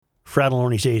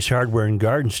Fratelloni's Ace Hardware and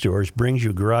Garden Stores brings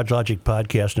you Garage Logic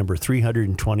Podcast number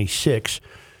 326,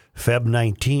 Feb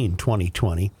 19,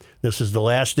 2020. This is the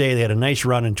last day. They had a nice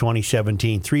run in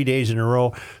 2017, 3 days in a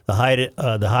row. The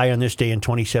high on this day in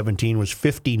 2017 was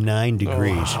 59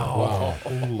 degrees. Oh,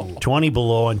 wow. 20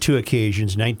 below on two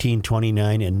occasions,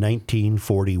 1929 and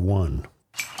 1941.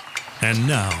 And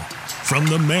now, from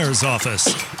the mayor's office,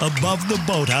 above the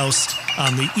boathouse,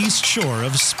 on the east shore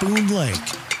of Spoon Lake,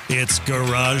 it's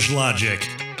Garage Logic,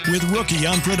 with Rookie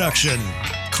on production,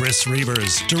 Chris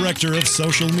Reavers, director of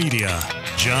social media,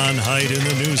 John Hyde in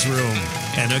the newsroom,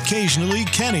 and occasionally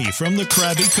Kenny from the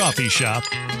Krabby Coffee Shop.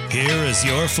 Here is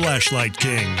your flashlight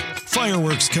king,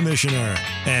 fireworks commissioner,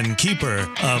 and keeper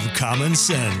of common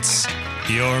sense,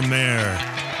 your mayor,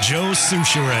 Joe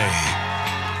Soucheray.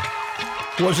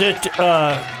 Was it,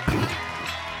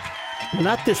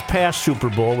 not this past Super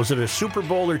Bowl, was it a Super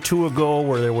Bowl or two ago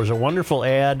where there was a wonderful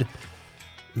ad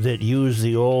that used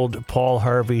the old Paul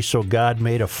Harvey, "So God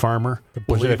Made a Farmer"?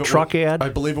 Was it a truck ad? I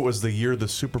believe it was the year the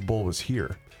Super Bowl was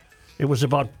here. It was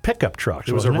about pickup trucks.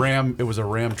 It was a Ram. It was a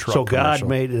Ram truck. So commercial. God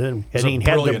made it, and he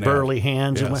had the burly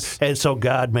hands, Yes. and so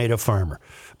God made a farmer.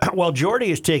 Well, Jordy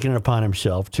has taken it upon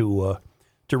himself to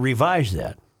revise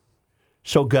that.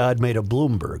 So God made a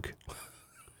Bloomberg,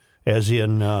 as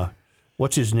in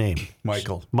what's his name?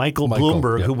 Michael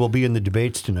Bloomberg, yep. who will be in the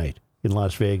debates tonight in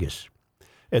Las Vegas.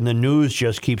 And the news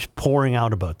just keeps pouring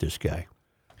out about this guy.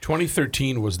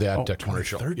 2013 was that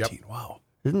commercial. 2013. Yep. Wow.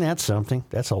 Isn't that something?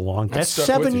 That's a long. That's stuck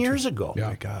 7 with you, years too. ago. Yeah.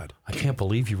 My God. I can't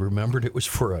believe you remembered it was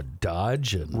for a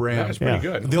Dodge and Ram. That was pretty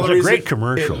Yeah. good. It was a great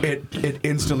commercial. It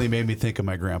instantly made me think of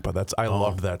my grandpa. I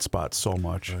loved that spot so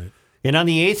much. Right. And on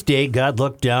the eighth day, God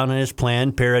looked down on his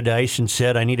planned paradise and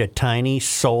said, "I need a tiny,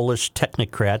 soulless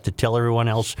technocrat to tell everyone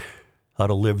else how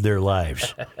to live their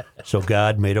lives." So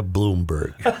God made a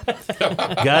Bloomberg.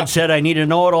 God said, "I need a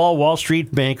know-it-all Wall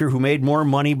Street banker who made more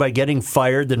money by getting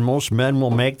fired than most men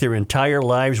will make their entire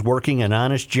lives working an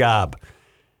honest job."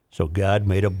 So God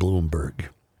made a Bloomberg.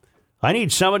 "I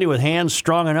need somebody with hands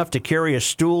strong enough to carry a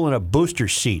stool and a booster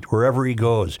seat wherever he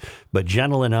goes, but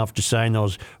gentle enough to sign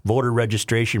those voter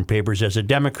registration papers as a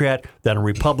Democrat, then a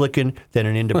Republican, then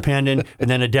an independent, and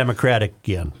then a Democrat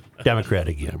again.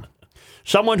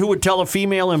 Someone who would tell a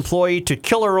female employee to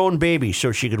kill her own baby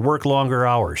so she could work longer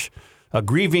hours. A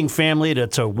grieving family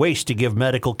that's a waste to give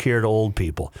medical care to old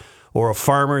people. Or a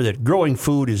farmer that growing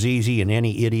food is easy and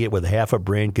any idiot with half a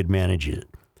brain could manage it.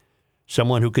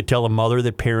 Someone who could tell a mother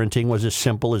that parenting was as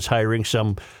simple as hiring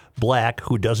some black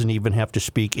who doesn't even have to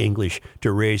speak English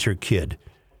to raise her kid.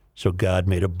 So God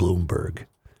made a Bloomberg.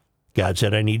 God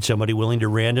said, "I need somebody willing to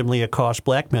randomly accost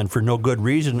black men for no good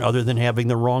reason other than having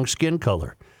the wrong skin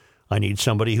color. I need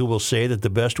somebody who will say that the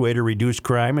best way to reduce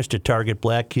crime is to target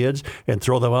black kids and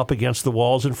throw them up against the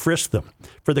walls and frisk them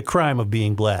for the crime of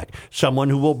being black. Someone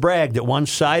who will brag that one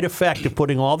side effect of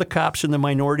putting all the cops in the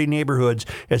minority neighborhoods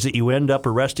is that you end up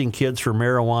arresting kids for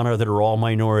marijuana that are all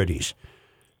minorities."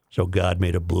 So God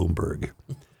made a Bloomberg.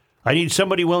 I need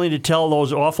somebody willing to tell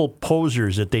those awful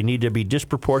posers that they need to be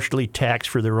disproportionately taxed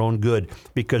for their own good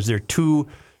because they're too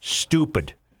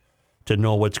stupid to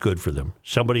know what's good for them.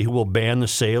 Somebody who will ban the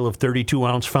sale of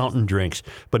 32-ounce fountain drinks,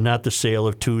 but not the sale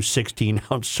of two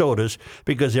 16-ounce sodas,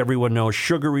 because everyone knows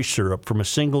sugary syrup from a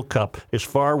single cup is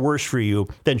far worse for you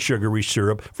than sugary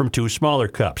syrup from two smaller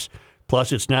cups.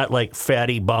 Plus, it's not like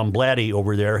Fatty Bomblatty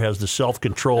over there has the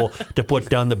self-control to put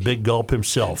down the big gulp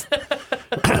himself.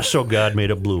 So God made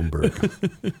a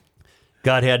Bloomberg.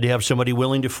 God had to have somebody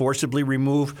willing to forcibly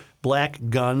remove black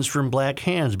guns from black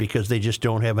hands because they just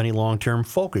don't have any long-term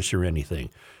focus or anything.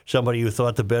 Somebody who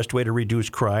thought the best way to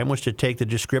reduce crime was to take the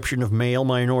description of male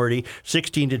minority,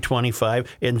 16 to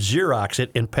 25, and Xerox it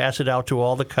and pass it out to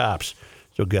all the cops.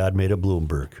 So God made a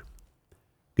Bloomberg.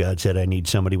 God said, "I need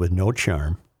somebody with no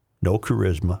charm, no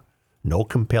charisma, no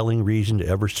compelling reason to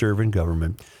ever serve in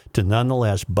government, to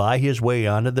nonetheless buy his way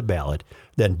onto the ballot,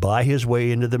 then buy his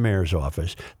way into the mayor's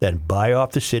office, then buy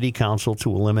off the city council to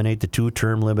eliminate the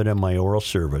 2-term limit on mayoral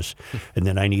service. And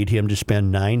then I need him to spend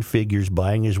 9 figures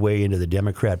buying his way into the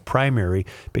Democrat primary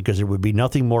because there would be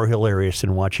nothing more hilarious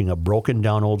than watching a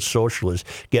broken-down old socialist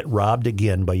get robbed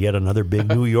again by yet another big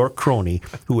New York crony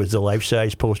who is the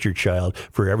life-size poster child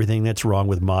for everything that's wrong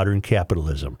with modern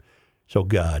capitalism." So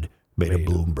God made a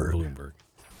Bloomberg.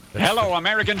 Hello,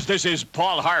 Americans. This is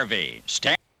Paul Harvey.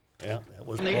 Yeah, that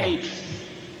was On the Paul. 8th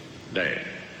day,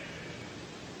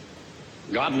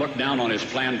 God looked down on his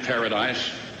planned paradise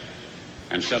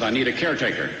and said, "I need a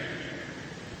caretaker."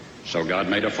 So God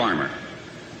made a farmer.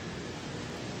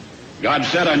 God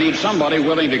said, I need somebody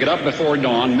willing to get up before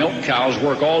dawn, milk cows,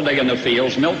 work all day in the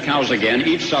fields, milk cows again,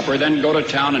 eat supper, then go to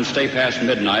town and stay past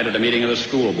midnight at a meeting of the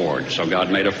school board. So God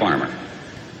made a farmer.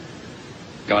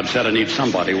 God said, I need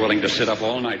somebody willing to sit up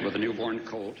all night with a newborn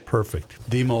colt. Perfect.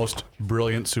 The most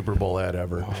brilliant Super Bowl ad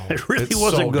ever. It really It's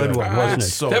was so a good one, wasn't it?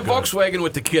 It's so that good. Volkswagen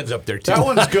with the kids up there, too. That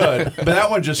one's good, but that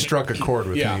one just struck a chord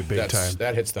with yeah, me big time.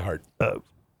 that hits the heart.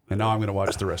 And now I'm going to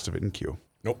watch the rest of it in queue.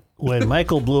 Nope. When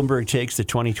Michael Bloomberg takes the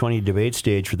 2020 debate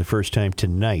stage for the first time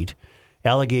tonight,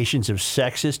 allegations of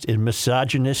sexist and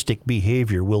misogynistic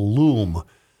behavior will loom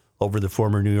over the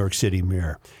former New York City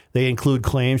mayor. They include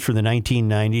claims from the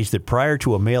 1990s that prior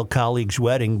to a male colleague's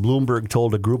wedding, Bloomberg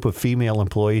told a group of female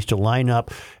employees to line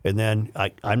up, and then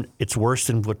it's worse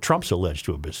than what Trump's alleged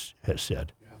to has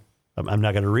said. I'm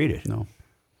not going to read it. No.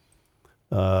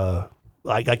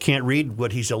 I can't read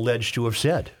what he's alleged to have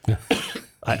said.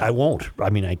 I won't. I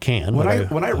mean, I can. When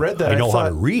but I read that, I know thought, how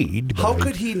to read. but How I-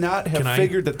 could he not have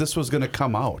figured that this was going to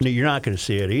come out? No, you're not going to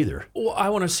see it either. Well, I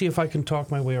want to see if I can talk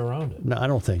my way around it. No, I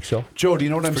don't think so. Joe, do you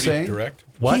know what I'm Pretty saying? direct.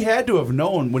 What? He had to have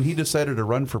known when he decided to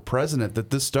run for president that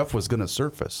this stuff was going to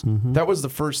surface. Mm-hmm. That was the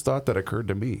first thought that occurred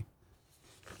to me.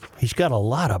 He's got a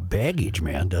lot of baggage,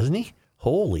 man, doesn't he?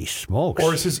 Holy smokes!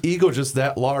 Or is his ego just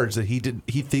that large that he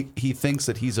thinks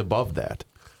that he's above that?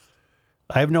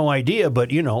 I have no idea, but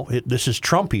this is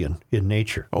Trumpian in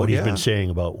nature. Oh, what he's yeah. been saying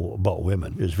about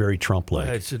women is very Trump-like.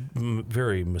 It's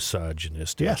very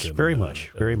misogynistic. Yes, and, very much,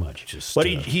 very much. just, But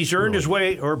he's earned his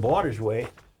way or bought his way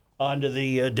onto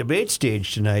the debate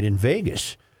stage tonight in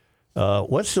Vegas.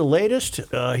 What's the latest?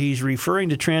 He's referring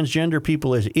to transgender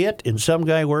people as it and some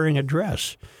guy wearing a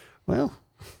dress. Well,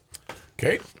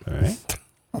 Okay. all right.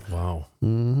 Wow.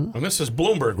 And this is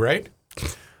Bloomberg, right?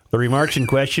 The remarks in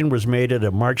question was made at a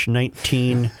March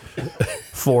 19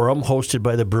 forum hosted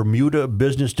by the Bermuda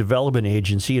Business Development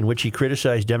Agency, in which he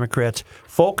criticized Democrats'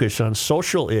 focus on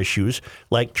social issues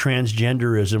like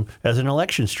transgenderism as an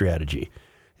election strategy.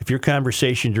 If your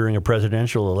conversation during a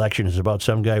presidential election is about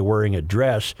some guy wearing a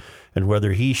dress and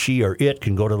whether he, she, or it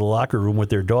can go to the locker room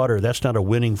with their daughter, that's not a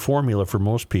winning formula for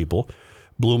most people,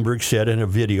 Bloomberg said in a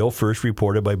video first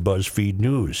reported by BuzzFeed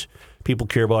News. People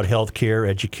care about health care,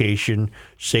 education,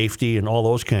 safety, and all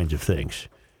those kinds of things.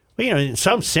 Well, in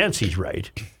some sense, he's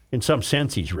right. In some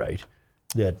sense, he's right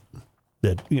that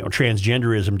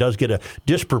transgenderism does get a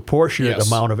disproportionate Yes.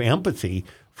 amount of empathy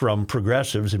from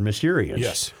progressives and Missourians.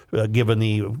 Yes. Given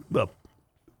the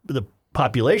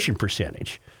population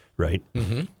percentage, right?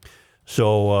 Mm-hmm.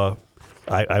 So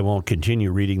I won't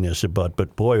continue reading this,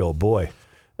 but boy, oh boy,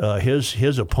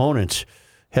 his opponents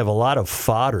have a lot of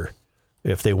fodder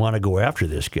if they want to go after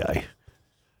this guy.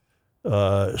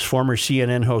 Former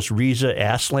CNN host Reza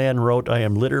Aslan wrote, I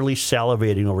am literally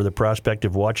salivating over the prospect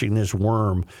of watching this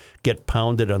worm get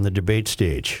pounded on the debate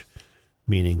stage,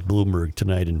 meaning Bloomberg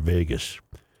tonight in Vegas.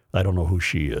 I don't know who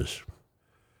she is.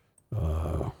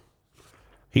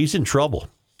 He's in trouble.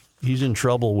 He's in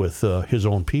trouble with his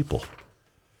own people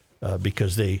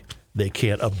because they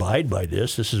can't abide by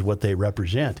this. This is what they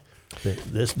represent.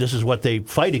 This is what they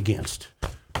fight against,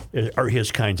 are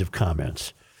his kinds of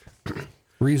comments.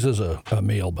 Reza's a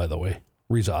male, by the way.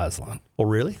 Reza Aslan. Oh,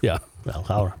 really? Yeah.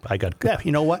 Well,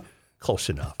 you know what? Close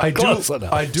enough. I Close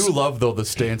enough. do love, though, the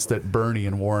stance that Bernie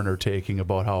and Warren are taking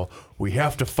about how we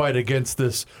have to fight against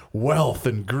this wealth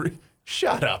and greed.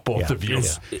 Shut up, both Yeah, of you.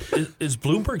 yeah. Is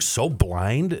Bloomberg so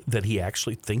blind that he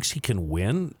actually thinks he can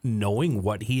win, knowing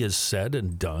what he has said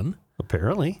and done?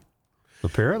 Apparently.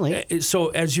 So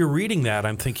as you're reading that,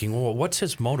 I'm thinking, well, what's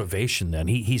his motivation then?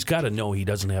 He's got to know he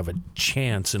doesn't have a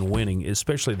chance in winning,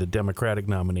 especially the Democratic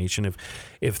nomination,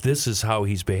 if this is how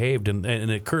he's behaved. And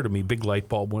it occurred to me, big light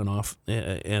bulb went off,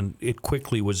 and it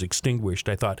quickly was extinguished.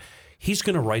 I thought, he's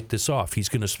going to write this off. He's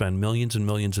going to spend millions and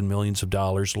millions and millions of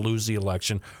dollars, lose the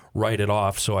election, write it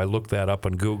off. So I looked that up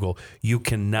on Google. You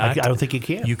cannot. I don't think you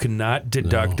can. You cannot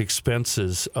deduct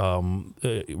expenses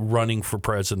running for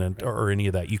president or any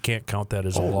of that. You can't count that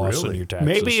as a loss in your taxes.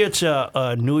 Maybe it's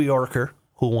a New Yorker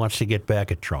who wants to get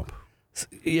back at Trump.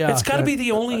 Yeah, it's got to be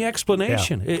the only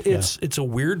explanation. yeah. It's a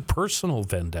weird personal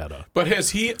vendetta. But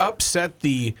has he upset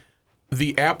the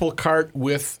apple cart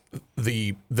with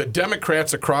the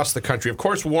Democrats across the country? Of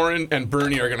course, Warren and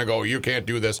Bernie are going to go, you can't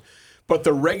do this. But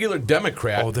the regular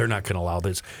Democrat... Oh, they're not going to allow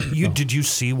this. Did you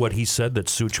see what he said that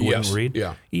Such wouldn't Yes, read?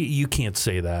 yeah. You can't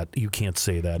say that. You can't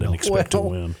say that and expect to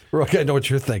win. Rook, I know what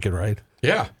you're thinking, right?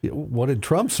 Yeah. What did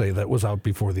Trump say that was out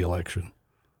before the election?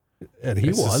 And he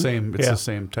It's won. the same. It's Yeah. the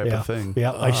same type Yeah. of thing.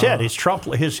 Yeah, I said it's Trump.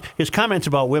 His comments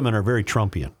about women are very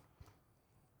Trumpian.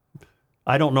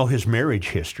 I don't know his marriage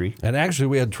history. And actually,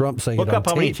 we had Trump saying Look it on up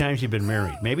how many tape. times he's been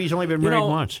married. Maybe he's only been married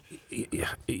once.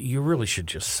 You really should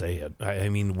just say it. I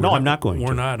mean, I'm not going to.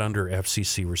 We're not under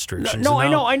FCC restrictions. No,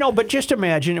 And I know, but just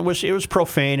imagine it was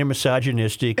profane and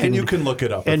misogynistic, And you can look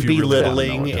it up and if you really wanna know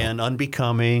belittling it. and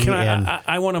unbecoming. Can and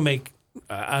I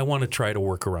want to try to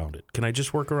work around it. Can I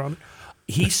just work around it?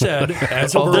 He said,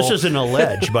 as a girl, this isn't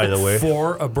alleged, by the way.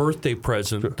 for a birthday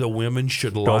present, the women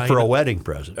should No, line for a up- wedding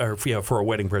present. for a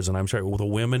wedding present. I'm sorry. Well, the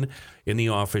women in the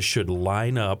office should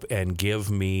line up and give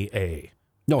me a.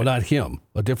 No, not him.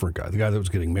 A different guy. The guy that was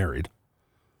getting married.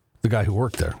 The guy who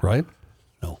worked there, right?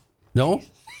 No. No?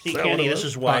 See, Kenny, this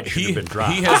is why it should have been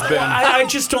dropped. He has been. I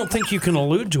just don't think you can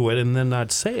allude to it and then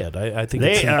not say it. I think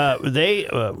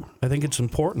I think it's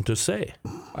important to say.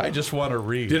 I just want to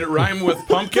read. Did it rhyme with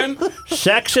pumpkin?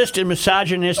 Sexist and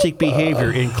misogynistic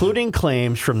behavior, including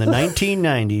claims from the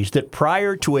 1990s that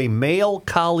prior to a male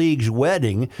colleague's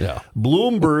wedding, Yeah.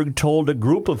 Bloomberg told a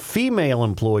group of female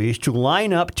employees to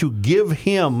line up to give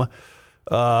him,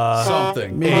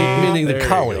 Something. Meaning the There you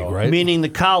colleague, go. right? meaning the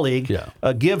colleague,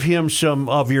 Yeah. give him some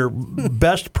of your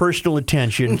best personal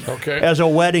attention Okay. as a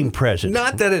wedding present.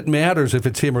 Not that it matters if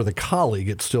it's him or the colleague.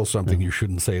 It's still something you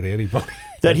shouldn't say to anybody.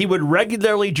 That he would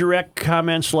regularly direct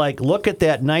comments like, look at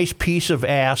that nice piece of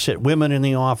ass at women in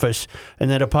the office, and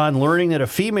that upon learning that a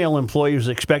female employee was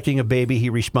expecting a baby, he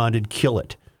responded, kill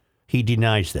it. He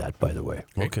denies that, by the way.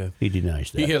 Okay. He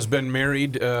denies that. He has been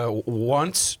married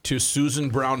once to Susan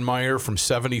Brown Meyer from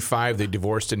 75. They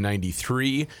divorced in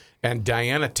 93. And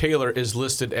Diana Taylor is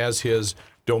listed as his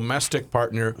domestic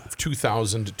partner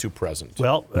 2000 to present.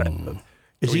 Well,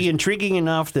 is he intriguing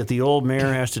enough that the old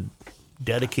mayor has to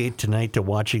dedicate tonight to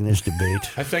watching this debate?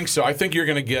 I think so. I think you're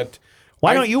going to get.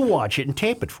 Why don't you watch it and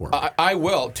tape it for me? I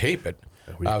will tape it.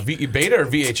 Beta or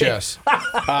VHS?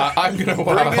 I'm going to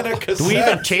Bring in a cassette. Do we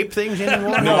even tape things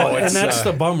anymore? No, and it's, that's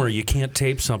the bummer. You can't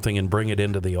tape something and bring it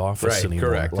into the office Right, anymore.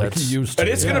 correct. Like he used to. And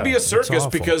it's going to be a it's circus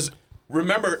awful. because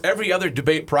remember, every other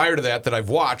debate prior to that I've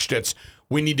watched, it's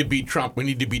we need to beat Trump. We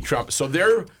need to beat Trump. So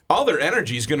all their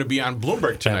energy is going to be on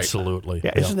Bloomberg tonight. Absolutely.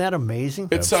 Yeah, isn't that amazing?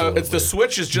 It's the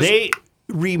switch is just They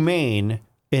remain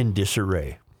in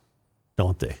disarray,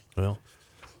 don't they? Well,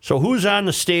 So who's on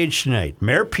the stage tonight?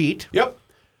 Mayor Pete, Yep.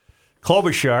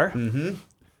 Klobuchar,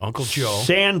 Uncle Joe.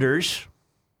 Sanders,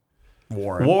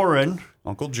 Warren, Warren,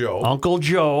 Uncle Joe, Uncle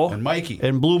Joe, and Mikey.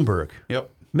 and Bloomberg. Yep.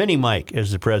 Mini Mike,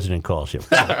 as the president calls him.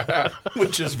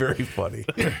 Which is very funny.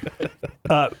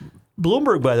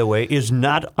 Bloomberg, by the way, is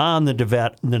not on the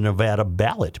Nevada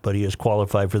ballot, but he is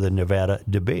qualified for the Nevada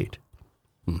debate.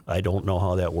 I don't know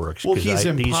how that works. Well, 'cause he's these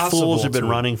impossible fools have been to-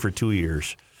 running for 2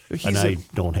 years, and I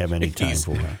don't have any time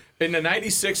for it. In the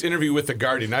 96 interview with The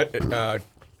Guardian, did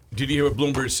you hear what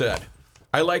Bloomberg said?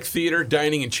 I like theater,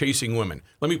 dining, and chasing women.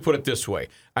 Let me put it this way.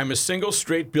 I'm a single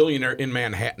straight billionaire in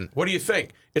Manhattan. What do you think?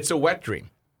 It's a wet dream.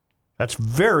 That's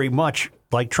very much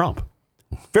like Trump.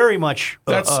 Very much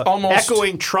That's almost-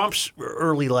 echoing Trump's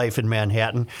early life in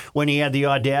Manhattan when he had the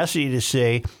audacity to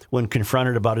say, when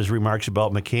confronted about his remarks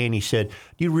about McCain, he said,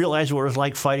 do you realize what it was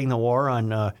like fighting the war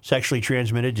on sexually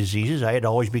transmitted diseases? I had to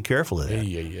always be careful of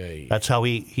that. That's how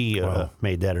he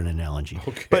made that an analogy.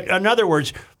 Okay. But in other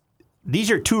words, these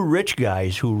are two rich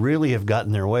guys who really have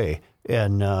gotten their way.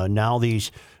 And now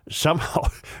these somehow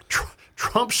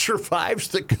Trump survives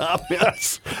the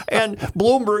comments and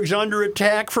Bloomberg's under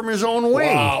attack from his own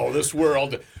wing. Wow, this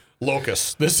world.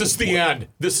 Locust. This is the end.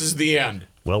 This is the end.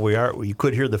 Well, you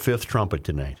could hear the fifth trumpet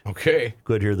tonight. Okay.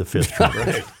 Could hear the fifth trumpet.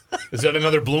 Right. Is that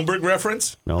another Bloomberg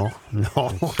reference? No,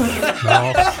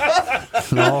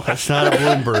 that's not a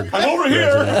Bloomberg. I'm over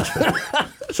here.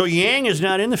 So Yang is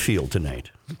not in the field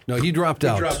tonight. No, he dropped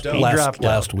out, dropped out. He last, dropped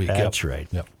last out. week. That's Yep. right.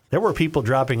 Yep. There were people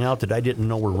dropping out that I didn't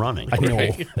know were running. I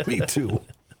know. Me too.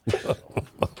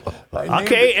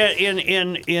 Okay,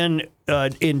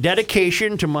 in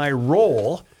dedication to my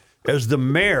role as the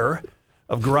mayor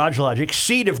of Garage Logic,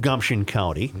 seat of Gumption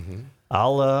County,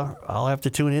 I'll have to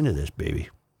tune into this, baby.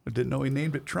 I didn't know he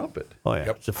named it Trumpet. Oh yeah,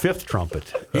 it's the fifth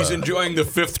trumpet. He's enjoying the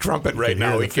fifth trumpet right hear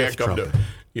now. the He can't fifth come trumpet. to.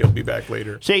 He'll be back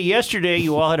later. Say, yesterday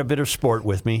you all had a bit of sport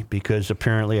with me because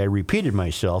apparently I repeated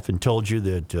myself and told you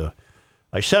that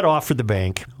I set off for the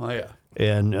bank Oh, yeah.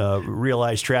 and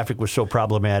realized traffic was so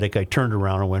problematic I turned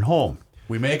around and went home.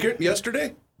 We make it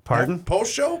yesterday? Pardon?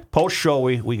 Post show? Post show,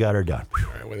 we got her done.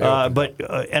 well,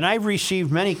 And I've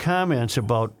received many comments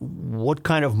about what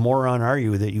kind of moron are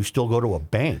you that you still go to a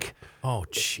bank. Oh,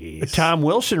 jeez. Tom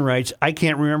Wilson writes, I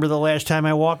can't remember the last time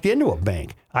I walked into a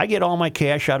bank. I get all my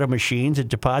cash out of machines and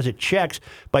deposit checks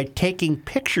by taking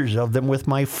pictures of them with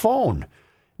my phone.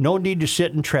 No need to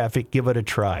sit in traffic. Give it a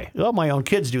try. Oh, my own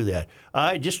kids do that.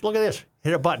 Just look at this.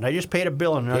 Hit a button. I just paid a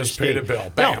bill in another Just state. paid a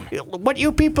bill. Bam. No, what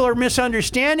you people are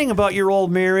misunderstanding about your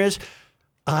old mayor is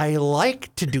I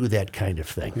like to do that kind of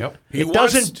thing. Yep. It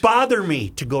doesn't bother me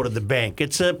to go to the bank.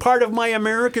 It's a part of my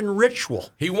American ritual.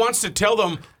 He wants to tell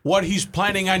them what he's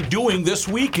planning on doing this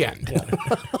weekend.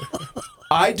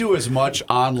 I do as much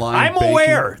online I'm banking.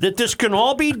 aware that this can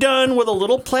all be done with a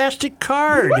little plastic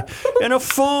card and a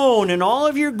phone and all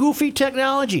of your goofy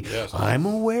technology. Yes. I'm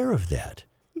aware of that.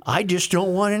 I just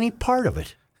don't want any part of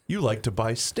it. You like to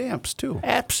buy stamps, too.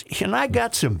 And I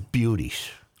got some beauties.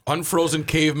 Unfrozen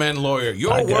caveman lawyer.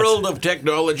 Your I got world of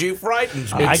technology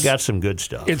frightens me. I got some good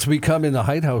stuff. It's become in the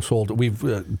Height household.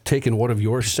 We've taken one of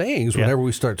your sayings. Yeah. Whenever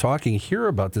we start talking here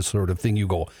about this sort of thing, you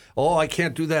go, "Oh, I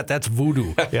can't do that. That's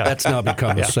voodoo." That's now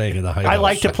become a saying in the Height I house.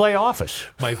 like to play office.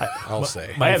 I'll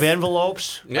say. I have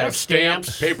envelopes. I Yeah, have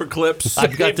stamps. paper clips.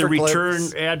 I've got the paper clips.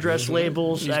 return address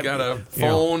labels. He's I've got a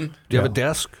phone. Do you have a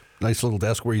desk? Nice little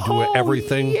desk where you do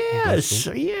everything. Yes.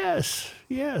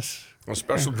 A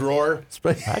special drawer.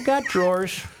 I got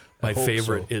drawers. My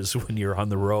favorite is when you're on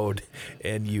the road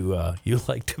and you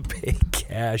like to pay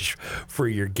cash for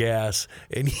your gas,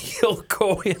 and you'll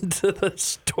go into the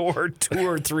store 2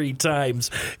 or 3 times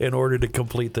in order to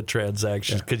complete the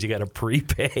transaction because you got to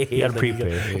prepay. You got to and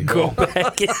then prepay. Go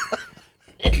back in.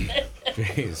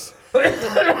 Jeez.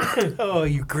 Oh,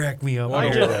 you crack me up.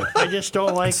 I just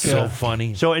don't like So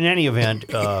funny. So in any event,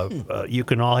 you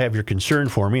can all have your concern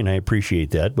for me, and I appreciate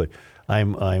that. But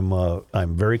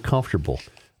I'm very comfortable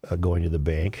going to the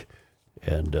bank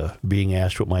and being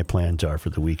asked what my plans are for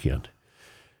the weekend.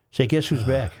 Say, guess who's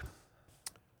back?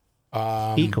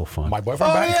 EcoFund. My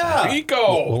boyfriend back. yeah.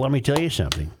 Eco. Well, let me tell you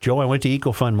something, Joe. I went to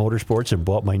EcoFund Motorsports and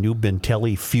bought my new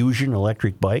Bentelli Fusion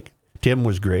electric bike. Tim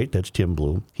was great. That's Tim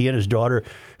Bloom. He and his daughter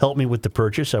helped me with the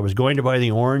purchase. I was going to buy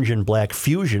the orange and black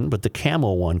Fusion, but the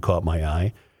camo one caught my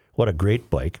eye. What a great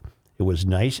bike. It was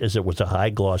nice as it was a high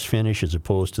gloss finish as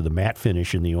opposed to the matte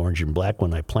finish in the orange and black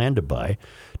one I planned to buy.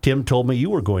 Tim told me you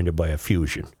were going to buy a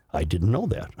Fusion. I didn't know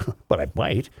that, but I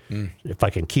might if I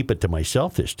can keep it to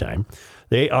myself this time.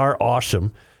 They are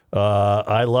awesome.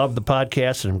 I love the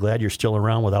podcast, and I'm glad you're still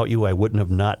around. Without you, I would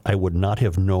not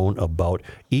have known about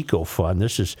EcoFund.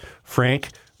 This is Frank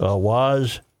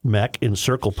Wozmek in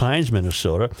Circle Pines,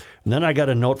 Minnesota. And then I got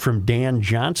a note from Dan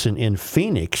Johnson in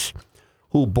Phoenix,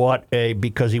 who bought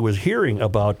because he was hearing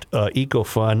about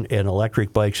EcoFund and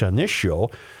electric bikes on this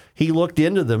show. He looked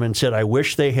into them and said, I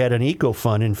wish they had an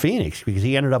EcoFund in Phoenix, because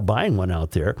he ended up buying one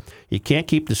out there. He can't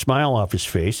keep the smile off his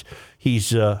face.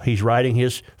 He's riding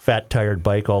his fat, tired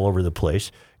bike all over the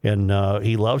place, and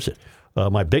he loves it.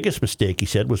 My biggest mistake, he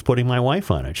said, was putting my wife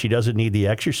on it. She doesn't need the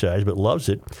exercise, but loves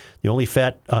it. The only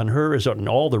fat on her is in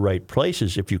all the right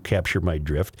places, if you capture my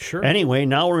drift. Sure. Anyway,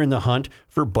 now we're in the hunt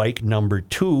for bike number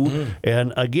 2.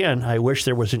 And again, I wish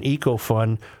there was an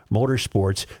EcoFund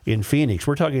Motorsports in Phoenix.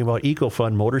 We're talking about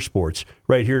EcoFund Motorsports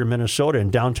right here in Minnesota in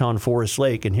downtown Forest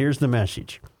Lake. And here's the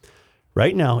message.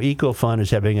 Right now, EcoFund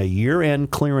is having a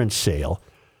year-end clearance sale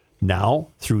now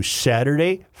through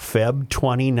Saturday, Feb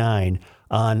 29,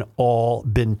 on all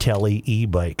Bentelli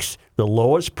e-bikes. The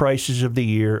lowest prices of the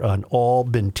year on all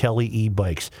Bentelli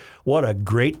e-bikes. What a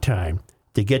great time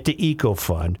to get to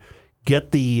EcoFund,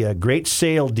 get the great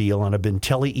sale deal on a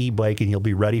Bentelli e-bike, and you'll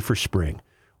be ready for spring.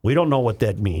 We don't know what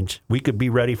that means. We could be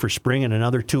ready for spring in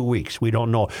another 2 weeks. We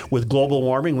don't know. With global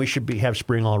warming, we should have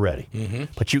spring already.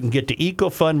 But you can get to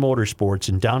EcoFund Motorsports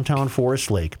in downtown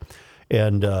Forest Lake,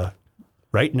 and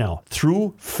right now,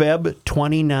 through Feb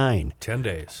 29, 10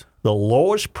 days. the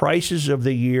lowest prices of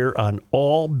the year on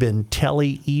all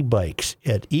Bentelli e-bikes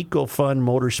at EcoFund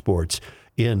Motorsports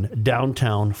in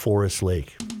downtown Forest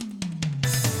Lake.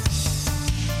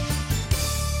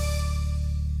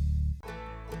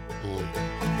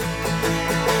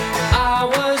 I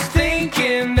was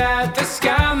thinking that the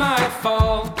sky might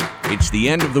fall. It's the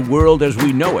end of the world as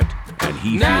we know it, and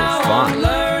he Now feels I'm fine.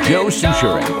 learning Joe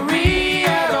Souchere. don't read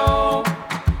at all.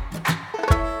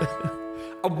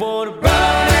 I wanna burn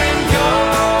and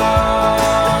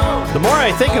go. The more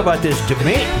I think about this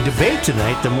debate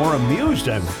tonight, the more amused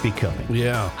I'm becoming.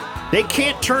 Yeah. They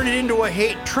can't turn it into a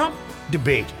hate Trump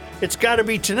debate. It's got to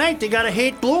be tonight. They got to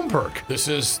hate Bloomberg. This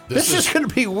is going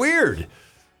to be weird.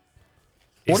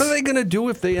 What are they going to do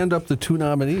if they end up the 2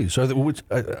 nominees?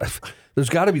 There's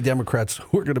got to be Democrats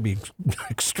who are going to be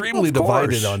extremely Of course.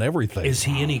 divided on everything. Is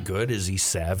he any good? Is he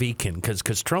savvy?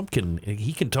 Because Trump can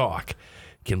talk.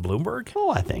 Can Bloomberg? Oh,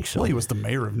 I think so. Well, he was the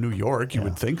mayor of New York. You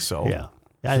would think so. Yeah.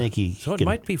 I think he So it can-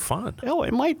 might be fun. Oh,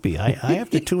 it might be. I have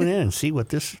to tune in and see what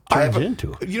this I turns have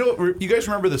into. You know, you guys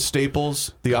remember the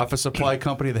Staples, the office supply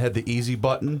company that had the easy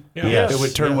button? Yes. It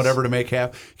would turn Yes. whatever to make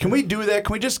half. Can we do that?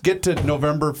 Can we just get to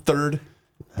November 3rd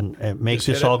and make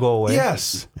this all go away?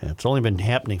 Yes. Yeah, it's only been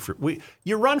happening for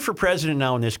you run for president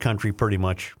now in this country pretty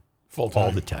much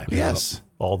all the time. Yes.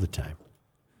 All the time.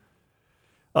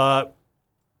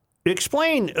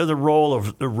 Explain the role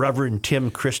of the Reverend Tim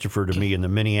Christopher to me in the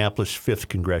Minneapolis 5th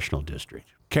Congressional District.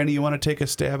 Kenny, you want to take a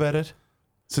stab at it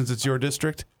since it's your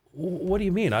district? What do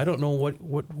you mean? I don't know what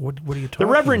are you talking The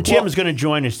Reverend about? Tim is going to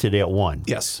join us today at 1.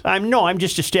 Yes. I'm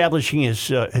just establishing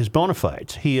his bona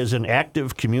fides. He is an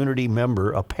active community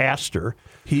member, a pastor.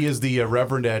 He is the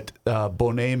Reverend at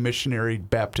Bonet Missionary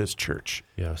Baptist Church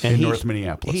Yes. in And North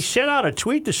Minneapolis. He sent out a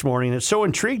tweet this morning that so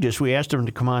intrigued us, we asked him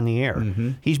to come on the air.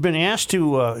 Mm-hmm. He's been asked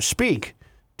to speak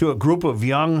to a group of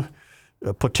young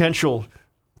potential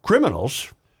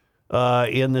criminals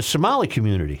in the Somali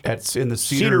community. It's in the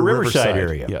Cedar Riverside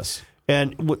area. Yes.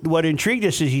 And what intrigued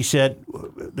us is he said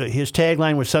his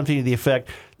tagline was something to the effect,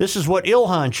 "This is what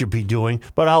Ilhan should be doing,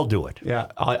 but I'll do it." Yeah,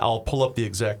 I'll pull up the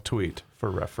exact tweet for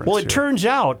reference. Well, it here. turns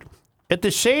out at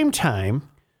the same time,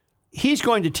 he's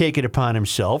going to take it upon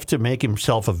himself to make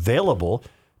himself available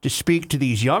to speak to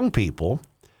these young people.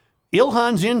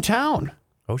 Ilhan's in town.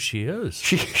 Oh, she is.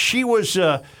 She was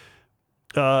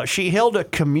she held a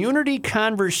community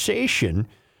conversation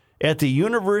at the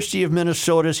University of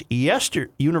Minnesota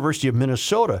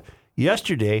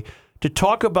yesterday to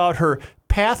talk about her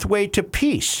pathway to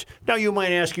peace. Now you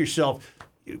might ask yourself,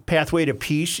 pathway to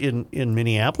peace in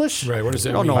Minneapolis? Right, what does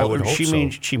that no, mean? No, I would hope she so.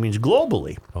 means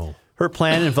globally. Oh. Her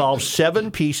plan involves 7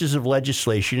 pieces of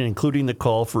legislation, including the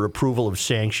call for approval of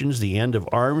sanctions, the end of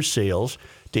arms sales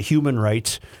to human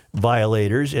rights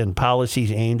violators, and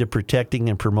policies aimed at protecting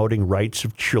and promoting rights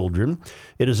of children.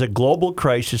 It is a global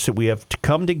crisis that we have to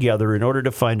come together in order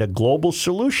to find a global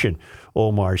solution,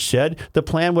 Omar said. The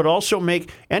plan would also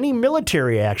make any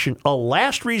military action a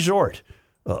last resort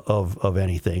of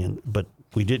anything, but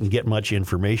we didn't get much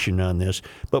information on this.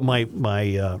 But my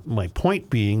point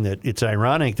being that it's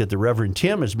ironic that the Reverend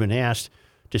Tim has been asked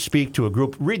to speak to a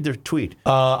group. Read the tweet.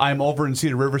 I'm over in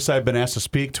Cedar Riverside, been asked to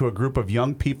speak to a group of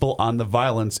young people on the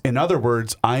violence. In other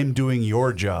words, I'm doing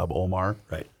your job, Omar.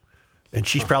 Right. And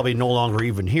she's probably no longer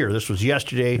even here. This was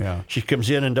yesterday. Yeah. She comes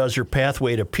in and does her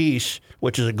Pathway to Peace,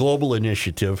 which is a global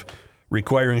initiative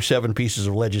requiring 7 pieces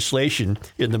of legislation.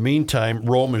 In the meantime,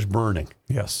 Rome is burning.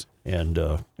 Yes.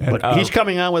 But he's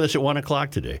coming on with us at 1 o'clock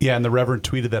today. Yeah, and the Reverend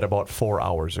tweeted that about 4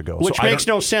 hours ago. Which So I makes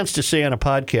don't- no sense to say on a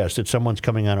podcast that someone's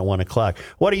coming on at 1 o'clock.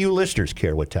 What do you listeners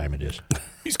care what time it is?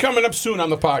 He's coming up soon on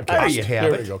the podcast. There you have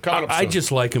there it. we go. Coming up I soon.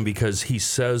 just like him because he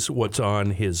says what's on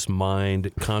his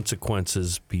mind.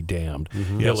 Consequences be damned.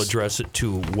 He'll address it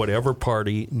to whatever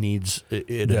party needs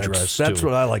it addressed That's to.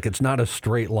 what I like. It's not a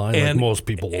straight line like most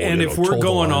people will. And you if know, we're toe the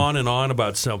going line. on and on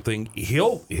about something,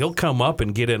 he'll come up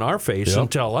and get in our face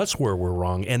and tell us where we're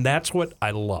wrong. And that's what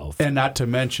I love. And not to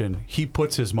mention, he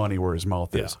puts his money where his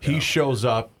mouth is. He shows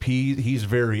up. He's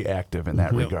very active in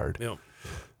that regard.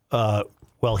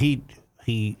 Well, he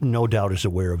no doubt is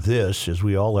aware of this, as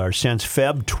we all are. Since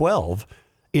Feb 12,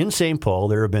 in St. Paul,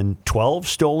 there have been 12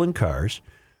 stolen cars,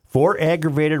 4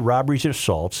 aggravated robberies and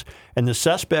assaults, and the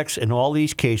suspects in all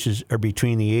these cases are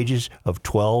between the ages of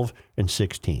 12 and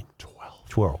 16.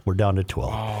 12. We're down to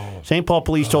 12. Wow. St. Paul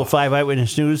police told 5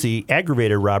 Eyewitness News the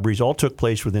aggravated robberies all took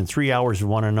place within 3 hours of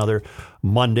one another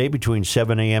Monday between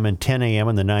 7 a.m. and 10 a.m.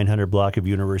 in the 900 block of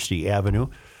University Avenue.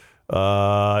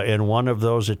 In one of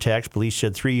those attacks, police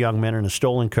said 3 young men in a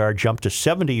stolen car jumped a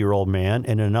 70-year-old man.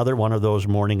 And in another one of those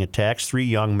morning attacks, 3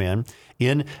 young men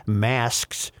in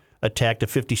masks attacked a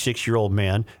 56-year-old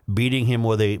man, beating him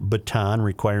with a baton,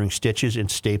 requiring stitches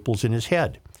and staples in his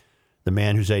head. The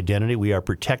man whose identity we are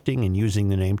protecting and using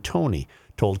the name Tony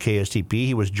told KSTP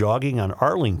he was jogging on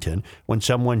Arlington when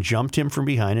someone jumped him from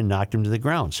behind and knocked him to the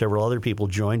ground. Several other people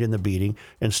joined in the beating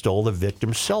and stole the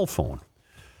victim's cell phone.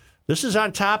 This is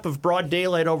on top of broad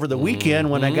daylight over the weekend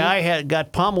when a guy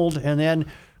got pummeled, and then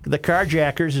the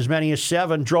carjackers, as many as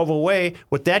 7, drove away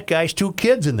with that guy's 2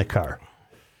 kids in the car.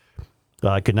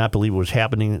 I could not believe what was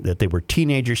happening, that they were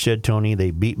teenagers, said Tony.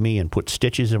 They beat me and put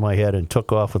stitches in my head and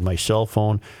took off with my cell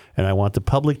phone, and I want the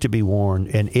public to be warned,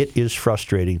 and it is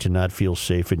frustrating to not feel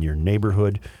safe in your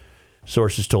neighborhood.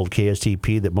 Sources told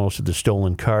KSTP that most of the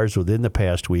stolen cars within the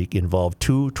past week involved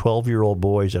 2 12-year-old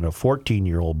boys and a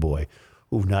 14-year-old boy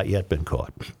who've not yet been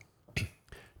caught.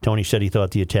 Tony said he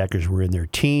thought the attackers were in their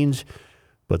teens,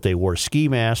 but they wore ski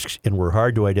masks and were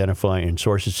hard to identify, and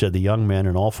sources said the young men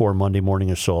in all 4 Monday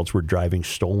morning assaults were driving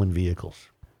stolen vehicles.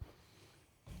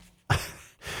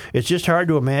 It's just hard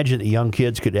to imagine that young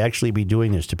kids could actually be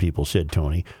doing this to people, said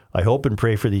Tony. I hope and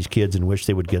pray for these kids and wish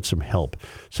they would get some help.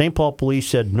 St. Paul police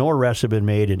said no arrests have been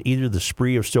made in either the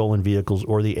spree of stolen vehicles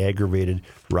or the aggravated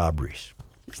robberies.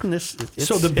 It's,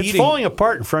 So the it's beating- falling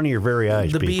apart in front of your very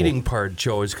eyes. The people. beating part,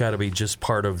 Joe, has got to be just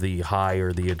part of the high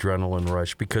or the adrenaline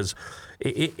rush because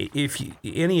if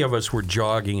any of us were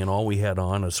jogging and all we had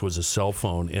on us was a cell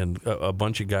phone and a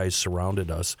bunch of guys surrounded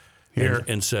us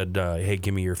and said, hey,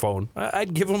 give me your phone,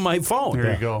 I'd give them my phone.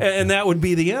 There you go. And that would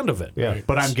be the end of it. Yeah.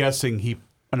 But I'm guessing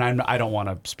I don't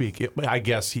want to speak. I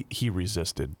guess he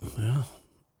resisted. Yeah.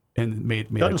 And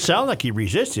made Doesn't sound like he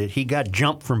resisted. He got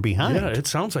jumped from behind. Yeah, it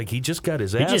sounds like he just got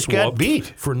his ass just got whooped beat.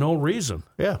 for no reason.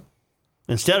 Yeah.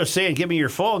 Instead of saying, give me your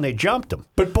phone, they jumped him.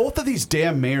 But both of these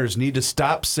damn mayors need to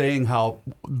stop saying how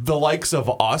the likes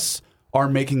of us are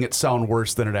making it sound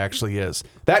worse than it actually is.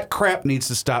 That crap needs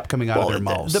to stop coming out of their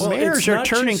mouths. The mayors it's are not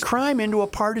turning just- crime into a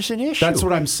partisan issue. That's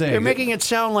what I'm saying. They're making it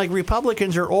sound like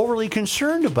Republicans are overly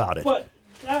concerned about it. But,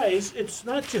 guys, it's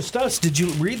not just us. Did you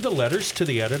read the letters to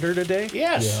the editor today?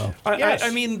 Yes. I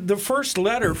mean, the first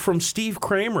letter from Steve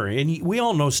Kramer, and we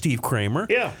all know Steve Kramer.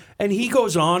 Yeah. And he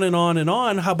goes on and on and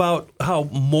on about how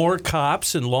more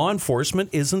cops and law enforcement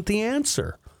isn't the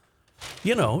answer.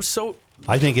 So...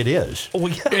 I think it is. Well,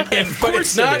 yeah, But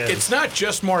it's not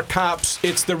just more cops.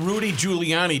 It's the Rudy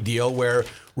Giuliani deal where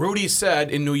Rudy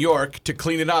said in New York to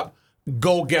clean it up,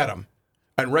 go get them.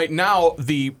 And right now,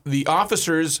 the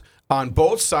officers on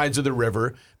both sides of the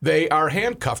river, they are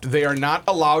handcuffed. They are not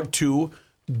allowed to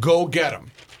go get them.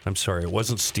 I'm sorry, it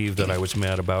wasn't Steve that I was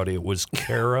mad about. It was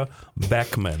Kara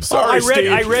Beckman. I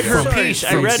read her From- piece.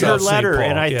 I from read her South St. letter, Paul.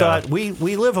 and I Yeah. thought we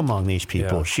live among these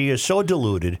people. Yeah. She is so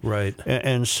deluded, Right.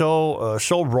 and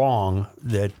so wrong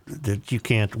that you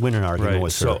can't win an argument Right.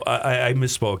 with So her. I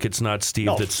misspoke. It's not Steve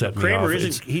No, that set me Kramer off.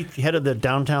 isn't he head of the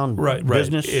downtown Right.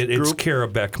 business It's group? Kara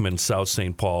Beckman, South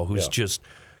St. Paul, who's just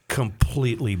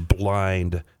completely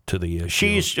blind to the issue.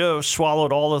 She's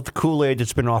swallowed all of the Kool-Aid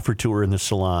that's been offered to her in the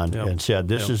salon Yep. and said,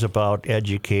 this is about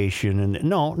education. And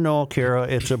no, Kara,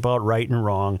 it's about right and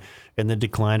wrong and the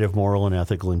decline of moral and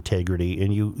ethical integrity.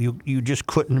 And you just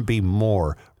couldn't be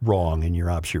more wrong in your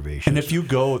observations. And if you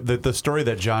go, the story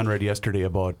that John read yesterday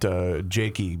about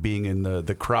Jakey being in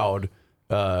the crowd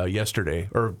yesterday,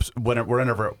 or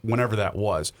whenever that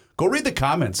was, go read the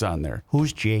comments on there.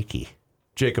 Who's Jakey?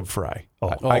 Jacob Fry.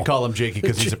 I call him Jakey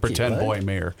because he's a pretend boy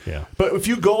mayor. Yeah. But if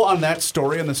you go on that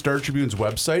story on the Star Tribune's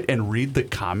website and read the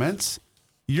comments,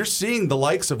 you're seeing the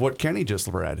likes of what Kenny just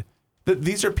read. That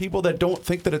these are people that don't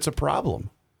think that it's a problem.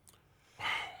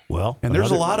 Well, And there's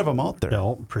a lot of them out there.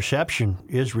 No, perception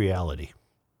is reality.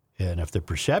 And if the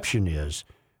perception is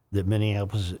that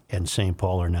Minneapolis and St.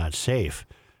 Paul are not safe,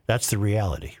 that's the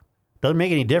reality. Doesn't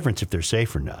make any difference if they're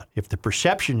safe or not. If the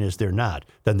perception is they're not,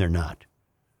 then they're not.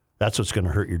 That's what's going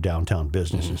to hurt your downtown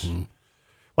businesses. Mm-hmm.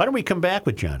 Why don't we come back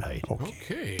with John Haidt?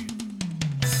 Okay.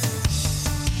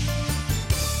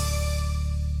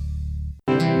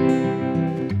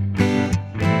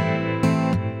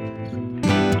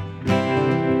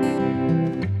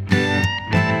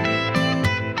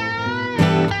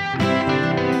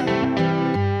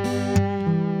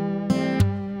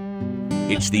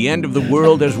 It's the end of the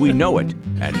world as we know it,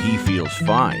 and he feels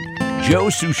fine. Joe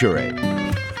Souchere.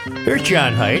 Here's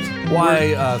John Haidt.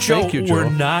 Why, Joe, thank you, Joe. we're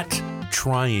not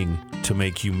trying to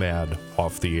make you mad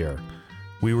off the air.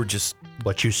 We were just...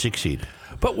 But you succeeded.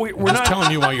 But we're I'm not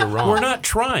telling you why you're wrong. We're not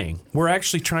trying. We're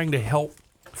actually trying to help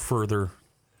further.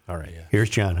 All right. Yeah. Here's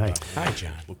John Haidt. Hi,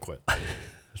 John. We'll quit.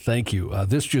 Thank you.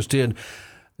 This just in.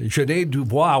 Sinead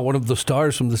Dubois, one of the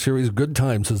stars from the series Good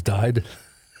Times, has died.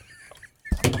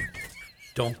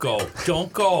 Don't go.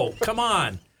 Don't go. Come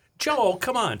on. Joe,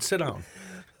 come on. Sit down.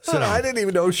 Sit down. I didn't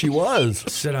even know she was.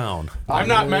 Sit down. I'm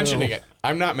not mentioning it.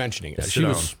 I'm not mentioning it. She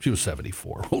was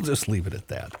 74. We'll just leave it at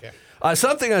that.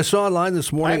 Something I saw online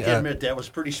this morning. that was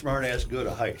pretty smart ass good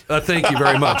of Haidt. Thank you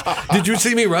very much. Did you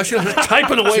see me rushing? I was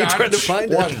typing away John, trying to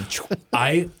find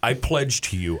it. I pledge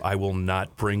to you I will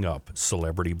not bring up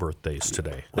celebrity birthdays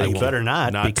today. Well, you better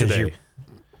not because today.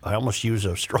 I almost use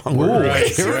a strong word.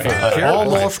 Right. I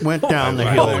almost went down the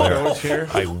hill there.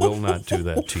 I will not do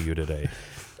that to you today.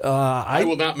 I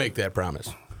will not make that promise.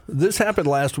 This happened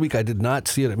last week. I did not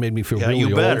see it. It made me feel Yeah, really you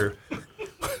old. better.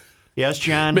 Yes,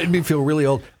 John. Made me feel really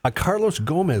old. Carlos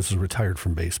Gomez is retired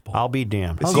from baseball. I'll be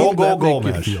damned. How Go old did that make you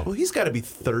Gomez. feel? Well, he's got to be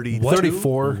 30.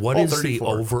 34. What is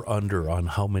 34. the over-under on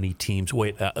how many teams?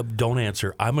 Wait, don't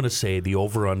answer. I'm going to say the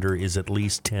over-under is at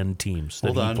least 10 teams that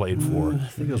Hold he on. played for. I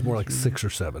think it was more like 6 or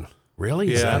 7.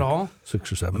 Really? Is Yeah. that all?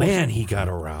 6 or 7. Man, he got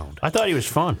around. I thought he was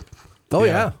fun. Oh,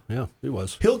 yeah. Yeah, he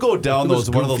was. He'll go down It was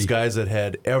one of those goofy. guys that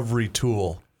had every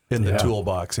tool in the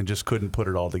toolbox and just couldn't put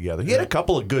it all together. He had a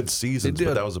couple of good seasons, He but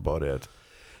did. that was about it.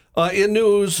 In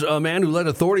news, a man who led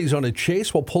authorities on a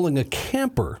chase while pulling a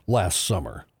camper last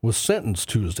summer was sentenced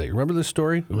Tuesday. Remember this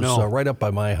story? It was No. right up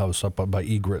by my house, up by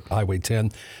Egret, Highway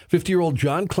 10. 50-year-old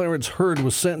John Clarence Hurd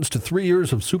was sentenced to 3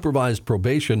 years of supervised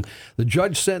probation. The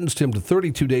judge sentenced him to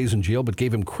 32 days in jail, but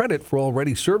gave him credit for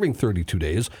already serving 32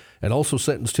 days, and also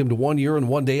sentenced him to 1 year and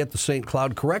 1 day at the St.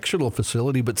 Cloud Correctional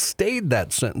Facility, but stayed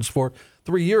that sentence for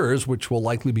 3 years, which will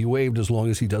likely be waived as long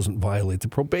as he doesn't violate the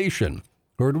probation.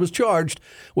 Hurd was charged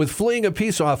with fleeing a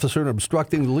peace officer and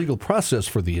obstructing the legal process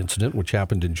for the incident, which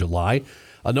happened in July.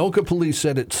 Anoka police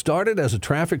said it started as a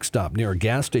traffic stop near a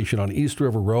gas station on East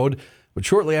River Road, but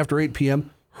shortly after 8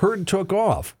 p.m., Hurd took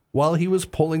off while he was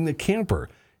pulling the camper.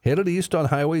 Headed east on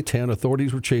Highway 10,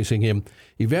 authorities were chasing him.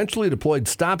 Eventually deployed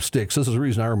stop sticks. This is the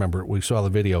reason I remember it. We saw the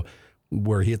video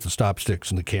where he hit the stop sticks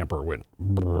and the camper went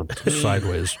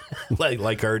sideways.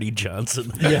 like Artie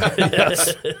Johnson.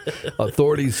 Yes.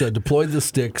 Authorities deployed the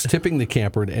sticks, tipping the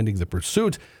camper and ending the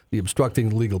pursuit. The obstructing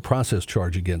the legal process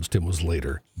charge against him was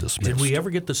later dismissed. Did we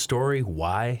ever get the story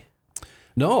why?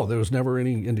 No, there was never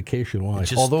any indication why.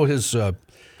 Although his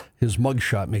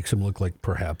mugshot makes him look like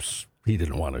perhaps he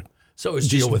didn't want to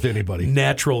deal with anybody.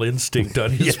 Natural instinct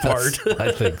on his part.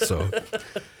 I think so.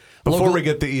 Before we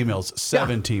get the emails,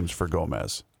 7 teams for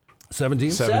Gomez.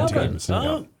 17? 7 teams.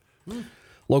 Oh. Yeah.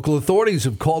 Local authorities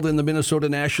have called in the Minnesota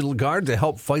National Guard to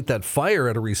help fight that fire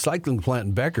at a recycling plant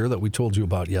in Becker that we told you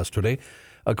about yesterday.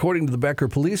 According to the Becker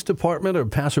Police Department, a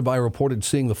passerby reported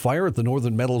seeing the fire at the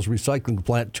Northern Metals recycling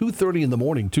plant 2:30 in the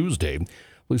morning Tuesday.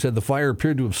 Police said the fire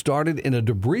appeared to have started in a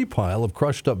debris pile of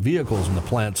crushed up vehicles in the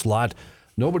plant's lot.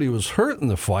 Nobody was hurt in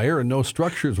the fire and no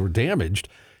structures were damaged.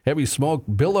 Heavy smoke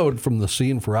billowed from the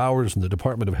scene for hours, and the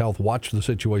Department of Health watched the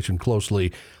situation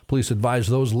closely. Police advised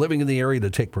those living in the area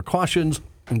to take precautions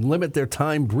and limit their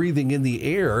time breathing in the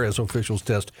air as officials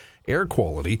test air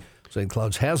quality. St.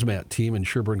 Cloud's hazmat team and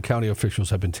Sherburne County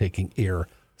officials have been taking air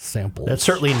samples. That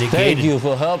certainly negated. Thank you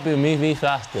for helping me be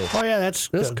faster. Oh yeah, that's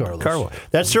Carlos. Carlo.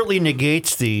 That certainly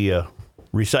negates the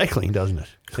recycling, doesn't it?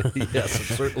 Yes,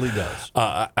 it certainly does.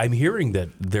 I'm hearing that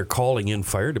they're calling in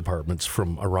fire departments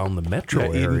from around the metro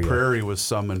area. Eden Prairie was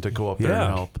summoned to go up there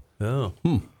and help. Oh.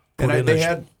 And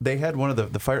they had one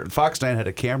of the fire. Fox 9 had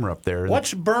a camera up there.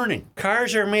 What's burning?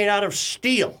 Cars are made out of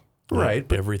steel. Right,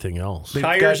 but Everything else.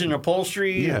 Tires and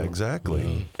upholstery. yeah,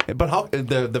 exactly. But how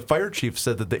the fire chief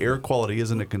said that the air quality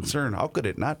isn't a concern. How could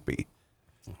it not be?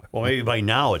 Well, maybe by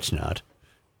now it's not,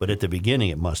 but at the beginning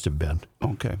it must have been.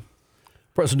 Okay.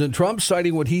 President Trump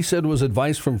citing what he said was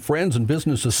advice from friends and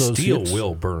business associates. Steel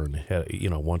will burn,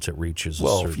 once it reaches a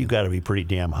Well, certain... you got to be pretty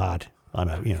damn hot on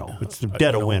a, it's the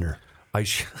dead of winter. I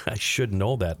should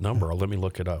know that number. Let me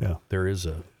look it up. Yeah. There is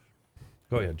a...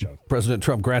 Go ahead, John. President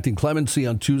Trump granting clemency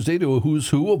on Tuesday to a who's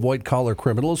who of white-collar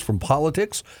criminals from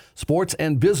politics, sports,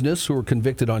 and business who were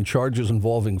convicted on charges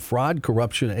involving fraud,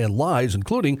 corruption, and lies,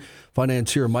 including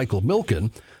financier Michael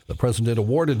Milken. The president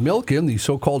awarded Milken, the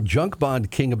so-called junk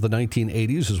bond king of the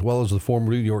 1980s, as well as the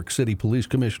former New York City Police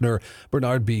Commissioner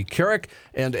Bernard B. Kerik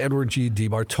and Edward G.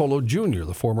 DiBartolo Jr.,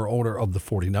 the former owner of the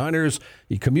 49ers.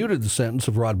 He commuted the sentence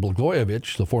of Rod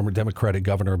Blagojevich, the former Democratic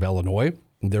governor of Illinois.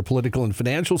 Their political and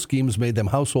financial schemes made them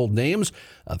household names.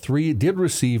 3 did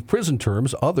receive prison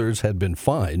terms. Others had been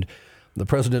fined. The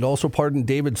president also pardoned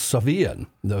David Savian,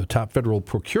 the top federal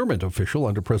procurement official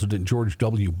under President George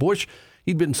W. Bush.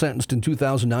 He'd been sentenced in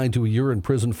 2009 to a year in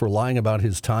prison for lying about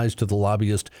his ties to the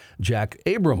lobbyist Jack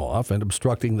Abramoff and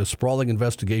obstructing the sprawling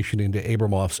investigation into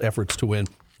Abramoff's efforts to win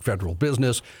federal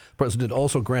business. The president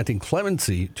also granting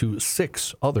clemency to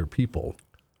 6 other people.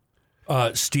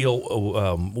 Steel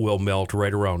will melt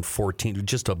right around 14,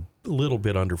 just a little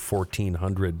bit under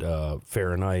 1,400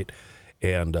 Fahrenheit,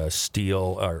 and iron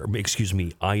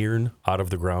out of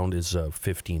the ground is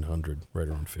 1,500, right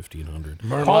around 1,500.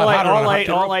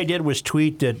 All I did was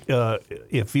tweet that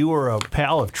if you were a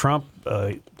pal of Trump,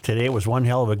 today was one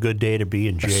hell of a good day to be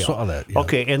in jail. I saw that. Yeah.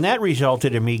 Okay, and that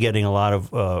resulted in me getting a lot of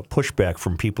pushback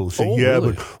from people who say,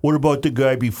 really? but what about the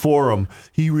guy before him?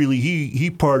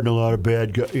 He pardoned a lot of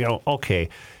bad guys. Okay.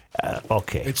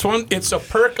 Okay. It's a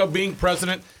perk of being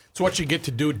president. It's what you get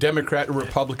to do, Democrat or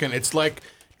Republican. It's like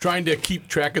trying to keep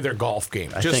track of their golf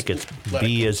game. I think it's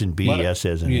B as in B, S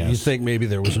as in S. You think maybe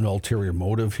there was an ulterior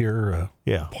motive here?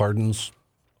 Yeah. Pardons?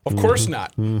 Of course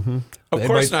not. Mm-hmm. Of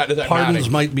course not.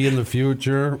 Pardons might be in the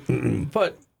future.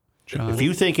 But if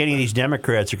you think any of these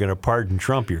Democrats are going to pardon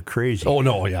Trump, you're crazy. Oh,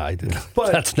 no, yeah, I did.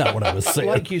 But that's not what I was saying.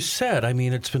 like you said, I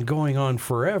mean, it's been going on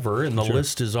forever, and the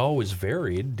list is always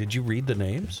varied. Did you read the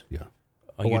names? Yeah.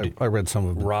 I read some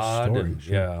of the Rod stories.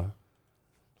 and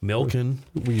Milken.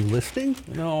 Were you listening?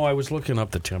 No, I was looking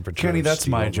up the temperature. Kenny, of that's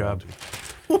steel my around job.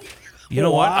 you. You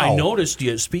know what? I Wow. noticed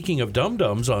you. Speaking of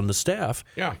dum-dums on the staff,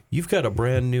 Yeah. you've got a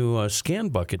brand new scan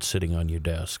bucket sitting on your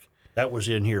desk. That was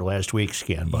in here last week,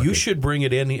 scan bucket. You should bring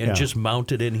it in and just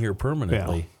mount it in here Yeah.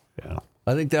 permanently. Yeah.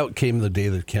 I think that came the day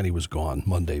that Kenny was gone,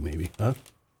 Monday maybe. Huh?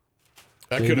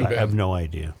 That could have I have been. no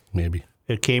idea. Maybe.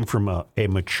 It came from a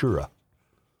Matura.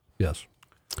 Yes.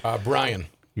 Brian.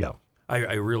 Yeah.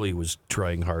 I really was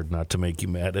trying hard not to make you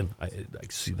mad, and I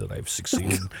see that I've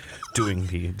succeeded doing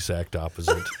the exact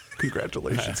opposite.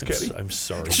 Congratulations, Kenny. I'm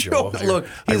sorry, Joe, Joe. look,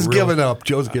 he's given up.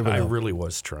 Joe's given I up. really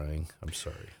was trying. I'm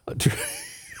sorry.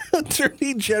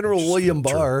 Attorney General William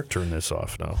Barr Turn this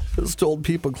off now. has told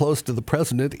people close to the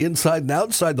president, inside and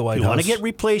outside the White You House. want to get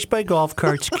replaced by golf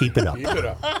carts? Keep it up. Keep it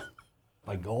up.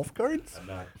 by golf carts?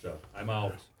 I'm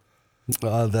out.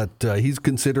 That he's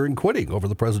considering quitting over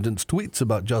the president's tweets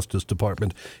about Justice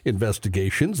Department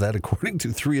investigations. That, according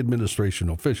to 3 administration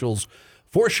officials,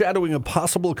 foreshadowing a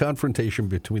possible confrontation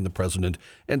between the president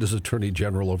and his attorney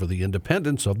general over the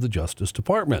independence of the Justice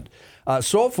Department.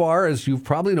 So far, as you've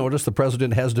probably noticed, the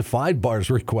president has defied Barr's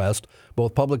request,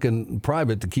 both public and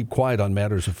private, to keep quiet on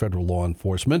matters of federal law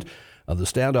enforcement. The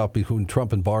standoff between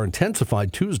Trump and Barr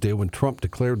intensified Tuesday when Trump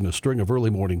declared in a string of early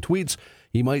morning tweets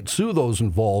he might sue those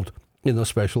involved in the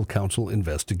special counsel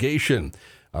investigation.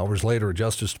 Hours later, a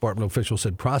Justice Department official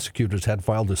said prosecutors had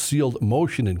filed a sealed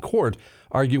motion in court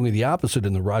arguing the opposite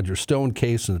in the Roger Stone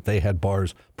case and that they had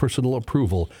Barr's personal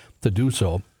approval to do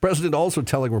so. The president also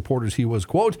telling reporters he was,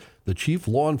 quote, the chief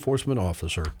law enforcement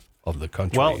officer of the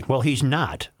country. Well, he's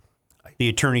not. The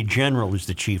attorney general is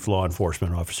the chief law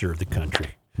enforcement officer of the country.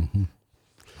 Mm-hmm.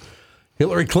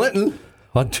 Hillary Clinton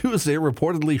on Tuesday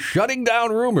reportedly shutting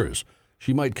down rumors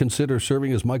she might consider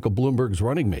serving as Michael Bloomberg's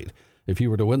running mate if he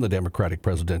were to win the Democratic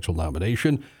presidential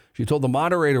nomination. She told the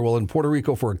moderator while in Puerto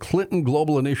Rico for a Clinton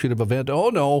Global Initiative event, "Oh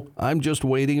no, I'm just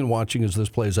waiting and watching as this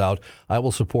plays out. I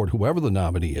will support whoever the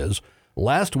nominee is."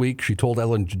 Last week, she told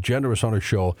Ellen DeGeneres on her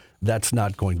show that's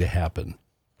not going to happen.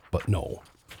 But no.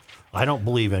 I don't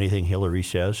believe anything Hillary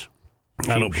says.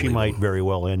 She might very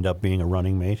well end up being a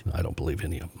running mate. I don't believe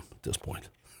any of them at this point.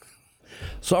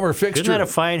 Summer fixture. Isn't that a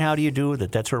fine? How do you do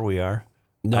that? That's where we are.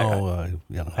 No,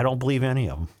 I don't believe any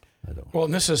of them. Well,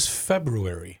 and this is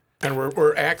February, and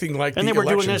we're acting like And the they were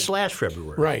doing elections- this last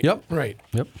February. Right. Yep. Right.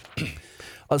 Yep.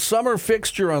 A summer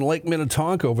fixture on Lake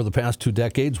Minnetonka over the past 2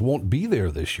 decades won't be there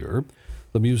this year.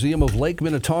 The Museum of Lake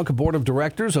Minnetonka Board of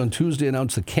Directors on Tuesday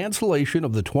announced the cancellation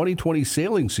of the 2020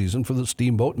 sailing season for the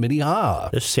steamboat Minnehaha.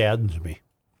 This saddens me.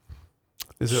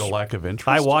 Is it a lack of interest?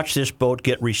 I watched this boat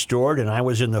get restored, and I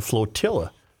was in the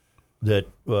flotilla that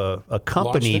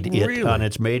accompanied Launched it? it Really? on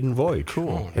its maiden voyage.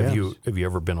 Cool. Have you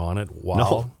ever been on it?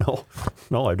 Wow.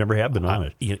 No, I never have been on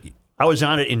it. I was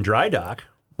on it in dry dock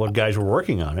when guys were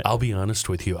working on it. I'll be honest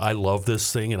with you. I love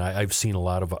this thing, and I've seen a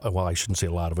lot of, well, I shouldn't say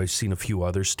a lot of, I've seen a few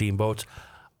other steamboats.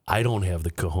 I don't have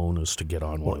the cojones to get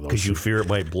on one of those. Because you fear it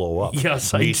might blow up.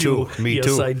 Yes, I Me do. too. Me yes,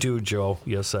 too. I do, Joe.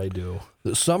 Yes, I do.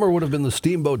 The summer would have been the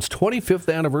steamboat's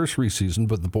 25th anniversary season,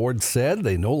 but the board said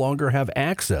they no longer have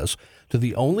access to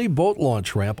the only boat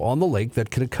launch ramp on the lake that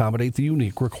can accommodate the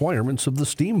unique requirements of the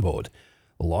steamboat.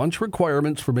 The launch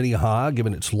requirements for Minnehaha,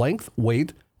 given its length,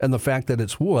 weight, and the fact that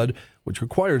it's wood, which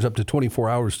requires up to 24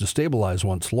 hours to stabilize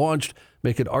once launched,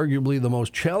 make it arguably the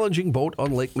most challenging boat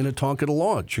on Lake Minnetonka to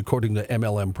launch, according to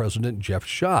MLM President Jeff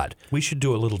Schott. We should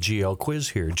do a little GL quiz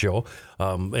here, Joe.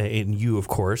 And you, of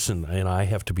course, and I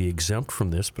have to be exempt from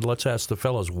this, but let's ask the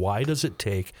fellows, why does it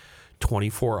take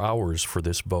 24 hours for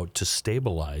this boat to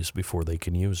stabilize before they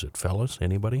can use it? Fellas,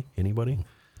 anybody?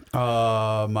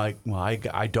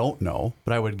 I don't know,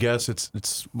 but I would guess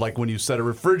it's like when you set a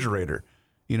refrigerator.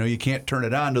 You know, you can't turn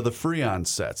it on till the Freon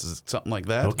sets. Is it something like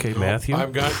that? Okay, Matthew?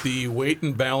 I've got the weight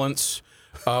and balance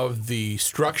of the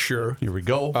structure. Here we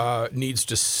go. Needs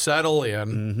to settle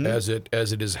in as it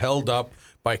is held up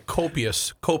by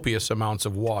copious amounts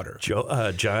of water.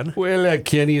 Joe, John? Well,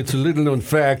 Kenny, it's a little known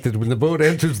fact that when the boat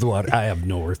enters the water, I have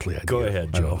no earthly idea. Go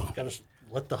ahead, Joe. Got to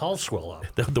let the hull swell up.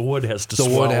 The wood has to The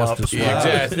swell wood has up. to swell up.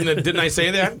 Exactly. Didn't I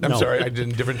say that? I'm No. sorry. I did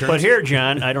in different terms. But here,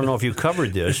 John, I don't know if you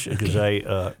covered this because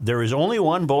there is only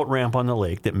one boat ramp on the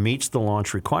lake that meets the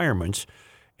launch requirements,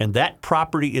 and that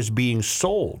property is being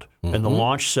sold, and the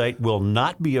launch site will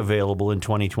not be available in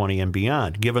 2020 and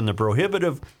beyond, given the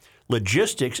prohibitive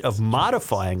logistics of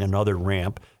modifying another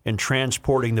ramp and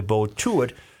transporting the boat to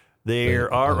it.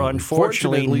 There are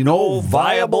unfortunately no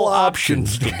viable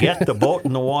options to get the boat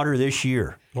in the water this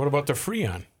year. What about the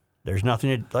Freon? There's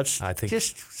nothing.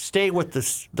 Just stay with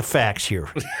the facts here.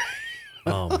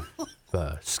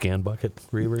 Scan bucket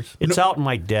reavers? It's out in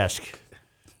my desk.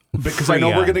 Because I know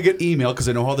we're Freon. going to get email because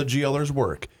I know how the GLers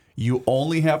work. You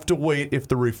only have to wait if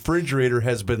the refrigerator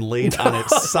has been laid on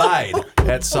its side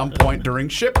at some point during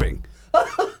shipping.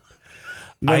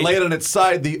 When laid on its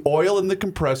side, the oil in the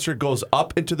compressor goes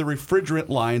up into the refrigerant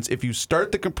lines. If you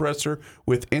start the compressor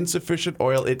with insufficient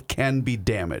oil, it can be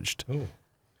damaged.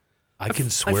 I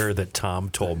can swear that Tom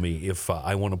told me if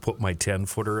I want to put my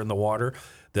 10-footer in the water,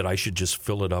 that I should just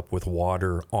fill it up with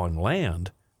water on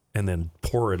land and then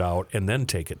pour it out and then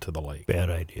take it to the lake. Bad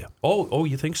idea. Oh,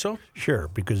 you think so? Sure,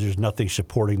 because there's nothing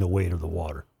supporting the weight of the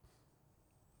water.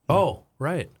 Oh,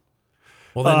 right.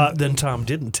 Well, then Tom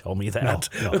didn't tell me that.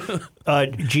 No.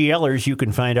 GLers, you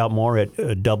can find out more at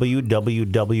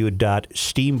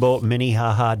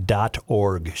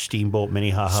www.steamboatminnehaha.org. Steamboat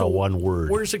Minnehaha, one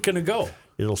word. Where's it going to go?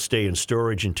 It'll stay in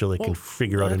storage until they can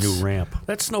figure out a new ramp.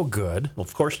 That's no good. Well,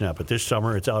 of course not, but this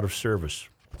summer it's out of service.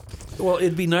 Well,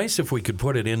 it'd be nice if we could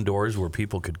put it indoors where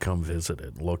people could come visit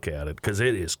it and look at it, because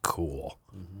it is cool.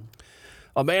 Mm-hmm.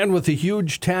 A man with a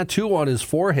huge tattoo on his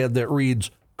forehead that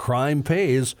reads, "Crime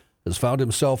Pays," has found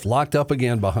himself locked up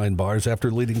again behind bars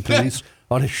after leading police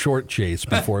on a short chase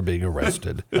before being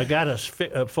arrested. I got a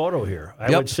photo here.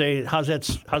 I would say, how's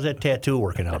that tattoo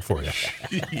working out for you?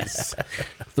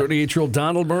 38-year-old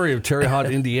Donald Murray of Terre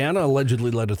Haute, Indiana, allegedly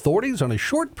led authorities on a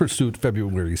short pursuit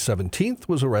February 17th,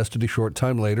 was arrested a short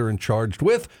time later and charged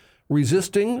with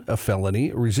resisting a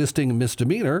felony, resisting a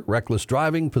misdemeanor, reckless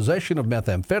driving, possession of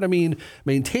methamphetamine,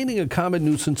 maintaining a common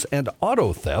nuisance, and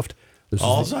auto theft.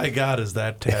 All I got is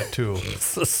that tattoo.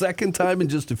 It's the second time in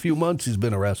just a few months he's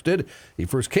been arrested. He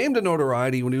first came to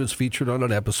notoriety when he was featured on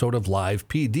an episode of Live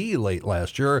PD late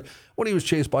last year when he was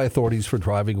chased by authorities for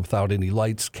driving without any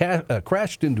lights,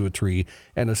 crashed into a tree,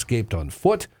 and escaped on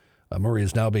foot. Murray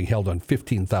is now being held on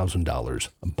 $15,000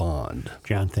 bond.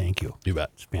 John, thank you. You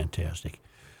bet. It's fantastic.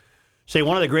 Say,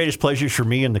 one of the greatest pleasures for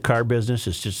me in the car business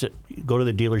is just to go to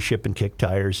the dealership and kick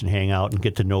tires and hang out and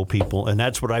get to know people. And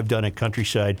that's what I've done at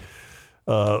Countryside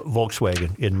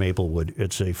Volkswagen in Maplewood.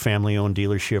 It's a family-owned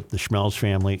dealership, the Schmelz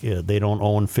family. They don't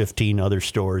own 15 other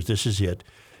stores. This is it.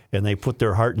 And they put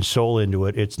their heart and soul into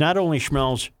it. It's not only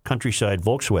Schmelz Countryside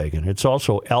Volkswagen, it's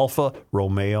also Alfa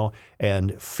Romeo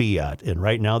and Fiat. And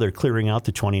right now they're clearing out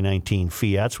the 2019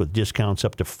 Fiats with discounts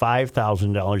up to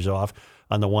 $5,000 off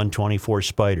on the 124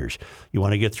 Spiders. You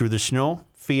want to get through the snow?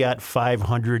 Fiat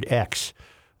 500X.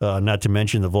 Not to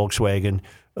mention the Volkswagen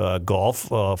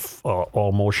Golf,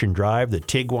 all-motion drive. The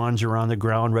Tiguan's are on the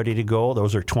ground, ready to go.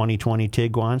 Those are 2020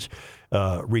 Tiguan's.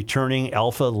 Returning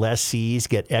Alfa lessees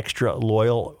get extra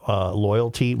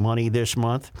loyalty money this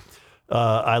month.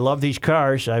 I love these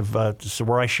cars. This is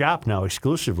where I shop now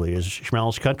exclusively, is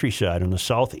Schmelz Countryside in the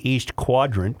southeast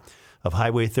quadrant of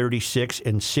Highway 36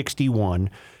 and 61.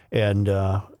 And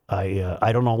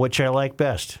I don't know which I like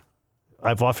best.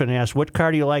 I've often asked, what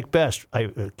car do you like best?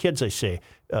 Kids, I say,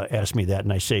 ask me that,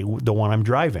 and I say, the one I'm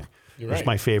driving. It's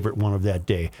my favorite one of that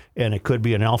day. And it could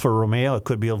be an Alfa Romeo, it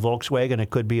could be a Volkswagen,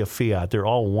 it could be a Fiat. They're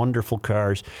all wonderful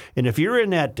cars. And if you're in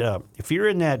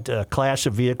that class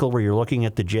of vehicle where you're looking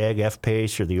at the Jag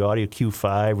F-Pace or the Audi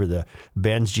Q5 or the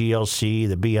Benz GLC,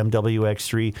 the BMW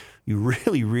X3, you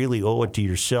really, really owe it to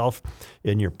yourself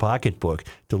and your pocketbook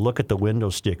to look at the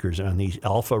window stickers on these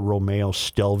Alfa Romeo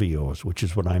Stelvios, which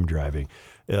is what I'm driving.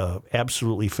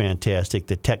 Absolutely fantastic.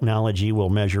 The technology will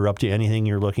measure up to anything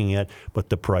you're looking at, but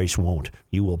the price won't.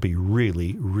 You will be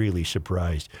really, really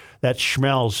surprised. That's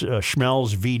Schmelz,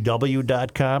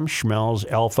 SchmelzVW.com,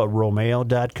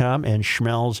 SchmelzAlfaRomeo.com, and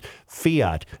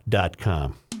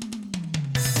SchmelzFiat.com.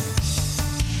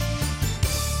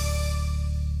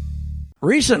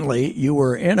 Recently, you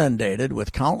were inundated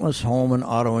with countless home and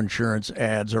auto insurance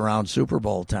ads around Super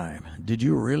Bowl time. Did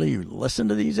you really listen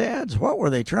to these ads? What were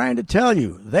they trying to tell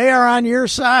you? They are on your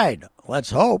side.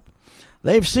 Let's hope.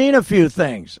 They've seen a few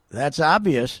things. That's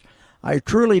obvious. I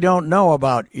truly don't know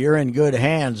about "you're in good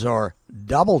hands" or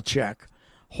 "double check."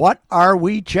 What are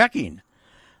we checking?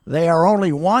 They are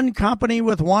only one company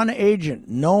with one agent.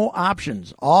 No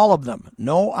options. All of them.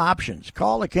 No options.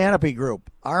 Call the Canopy Group.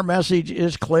 Our message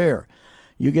is clear.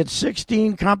 You get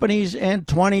 16 companies and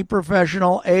 20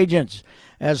 professional agents.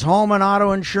 As home and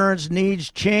auto insurance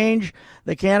needs change,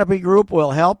 the Canopy Group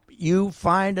will help you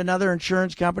find another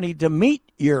insurance company to meet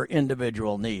your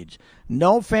individual needs.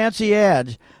 No fancy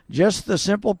ads, just the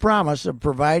simple promise of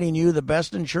providing you the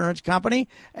best insurance company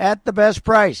at the best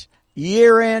price,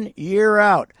 year in, year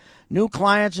out. New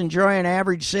clients enjoy an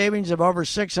average savings of over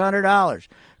 $600.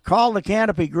 Call the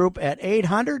Canopy Group at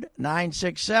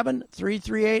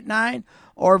 800-967-3389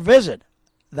 or visit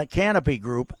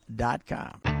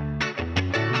thecanopygroup.com.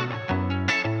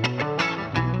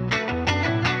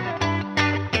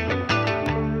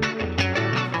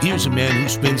 Here's a man who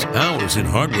spends hours in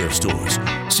hardware stores,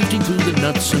 sifting through the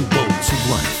nuts and bolts of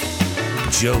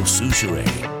life. Joe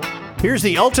Soucheray. Here's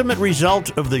the ultimate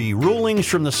result of the rulings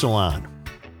from the salon.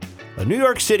 A New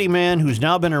York City man who's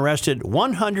now been arrested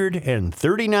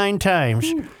 139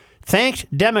 times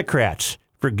thanked Democrats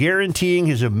for guaranteeing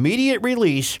his immediate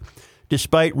release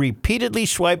despite repeatedly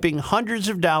swiping hundreds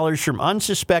of dollars from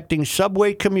unsuspecting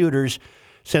subway commuters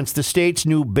since the state's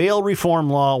new bail reform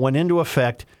law went into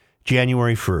effect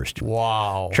January 1st.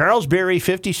 Wow. Charles Berry,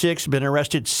 56, has been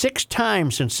arrested 6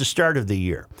 times since the start of the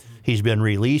year. He's been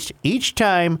released each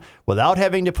time without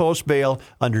having to post bail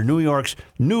under New York's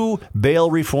new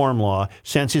bail reform law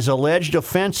since his alleged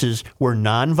offenses were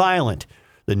nonviolent,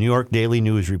 the New York Daily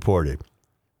News reported.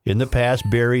 In the past,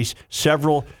 Berry's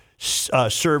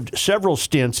served several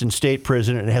stints in state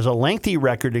prison and has a lengthy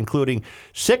record including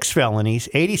 6 felonies,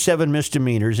 87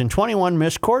 misdemeanors, and 21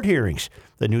 missed court hearings,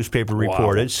 the newspaper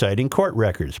reported, citing court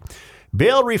records.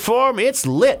 Bail reform, it's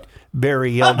lit,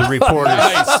 Berry yelled to reporters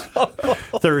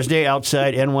Thursday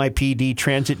outside NYPD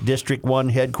Transit District 1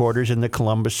 headquarters in the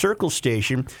Columbus Circle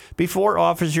station before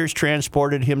officers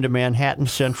transported him to Manhattan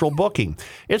Central Booking.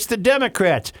 It's the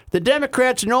Democrats. The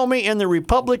Democrats know me and the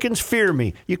Republicans fear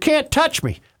me. You can't touch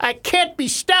me. I can't be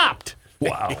stopped.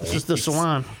 Wow. This is the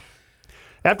salon.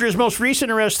 After his most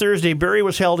recent arrest Thursday, Berry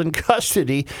was held in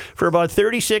custody for about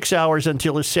 36 hours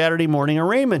until his Saturday morning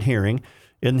arraignment hearing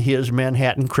in his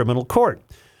Manhattan criminal court.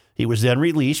 He was then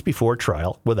released before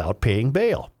trial without paying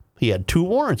bail. He had 2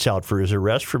 warrants out for his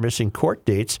arrest for missing court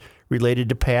dates related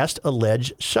to past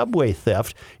alleged subway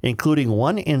theft, including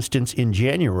one instance in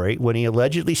January when he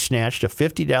allegedly snatched a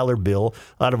 $50 bill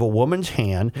out of a woman's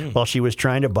hand while she was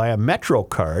trying to buy a Metro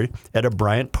card at a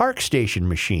Bryant Park station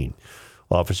machine.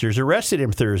 Officers arrested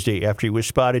him Thursday after he was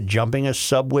spotted jumping a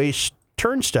subway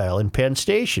turnstile in Penn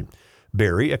Station.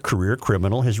 Berry, a career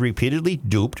criminal, has repeatedly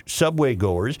duped subway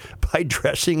goers by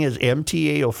dressing as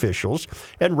MTA officials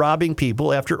and robbing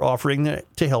people after offering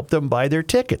to help them buy their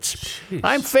tickets. Jeez.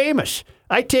 I'm famous.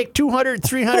 I take $200,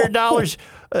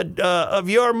 $300 of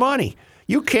your money.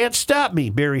 You can't stop me,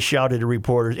 Berry shouted to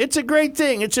reporters. It's a great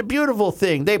thing. It's a beautiful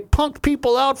thing. They punk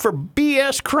people out for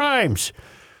BS crimes.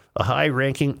 A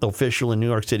high-ranking official in New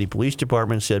York City Police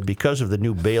Department said because of the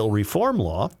new bail reform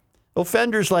law,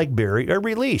 offenders like Berry are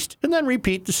released and then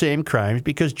repeat the same crimes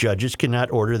because judges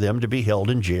cannot order them to be held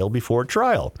in jail before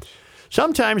trial.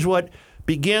 Sometimes what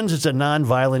begins as a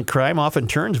nonviolent crime often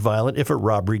turns violent if a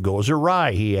robbery goes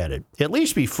awry, he added. At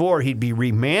least before he'd be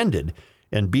remanded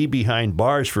and be behind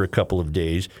bars for a couple of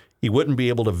days, he wouldn't be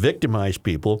able to victimize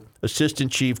people.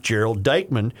 Assistant Chief Gerald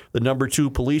Dykman, the number 2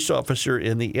 police officer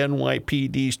in the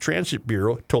NYPD's Transit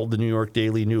Bureau, told the New York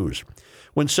Daily News.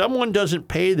 When someone doesn't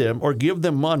pay them or give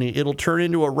them money, it'll turn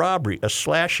into a robbery, a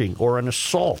slashing, or an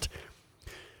assault.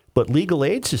 But Legal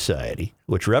Aid Society,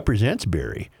 which represents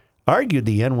Berry, argued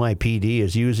the NYPD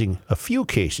is using a few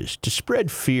cases to spread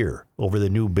fear over the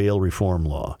new bail reform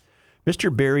law.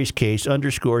 Mr. Berry's case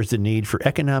underscores the need for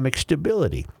economic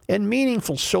stability and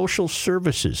meaningful social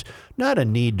services, not a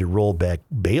need to roll back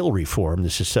bail reform, the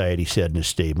society said in a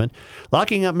statement.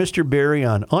 Locking up Mr. Berry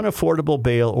on unaffordable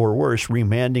bail or worse,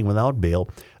 remanding without bail,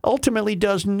 ultimately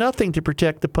does nothing to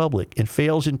protect the public and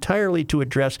fails entirely to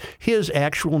address his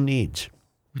actual needs.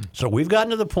 So we've gotten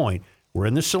to the point where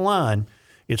in the salon,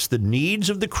 it's the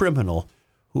needs of the criminal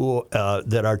who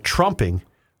that are trumping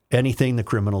anything the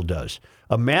criminal does.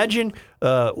 Imagine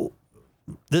the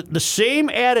same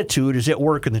attitude is at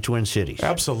work in the Twin Cities.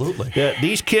 Absolutely.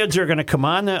 These kids are going to come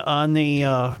on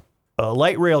the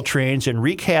light rail trains and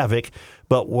wreak havoc,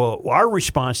 but our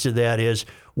response to that is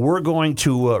we're going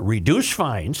to reduce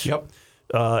fines. Yep.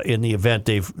 In the event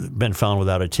they've been found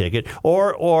without a ticket,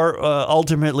 or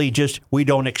ultimately just we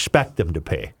don't expect them to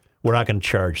pay. We're not going to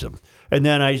charge them. And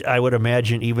then I would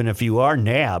imagine even if you are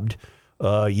nabbed,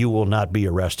 you will not be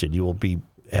arrested. You will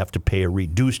have to pay a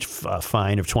reduced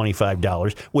fine of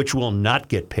 $25, which will not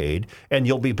get paid, and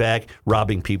you'll be back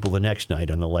robbing people the next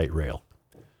night on the light rail.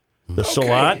 The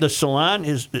salon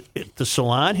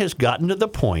has gotten to the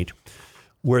point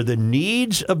where the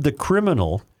needs of the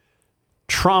criminal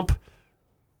trump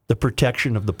the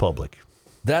protection of the public.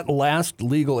 That last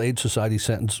Legal Aid Society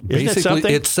sentence, Isn't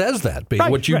it says that,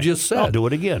 what you just said. I'll do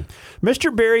it again.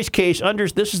 Mr. Berry's case,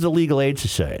 this is the Legal Aid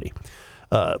Society,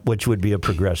 which would be a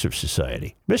progressive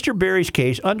society. Mr. Berry's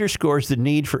case underscores the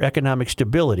need for economic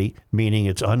stability, meaning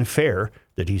it's unfair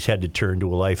that he's had to turn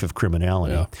to a life of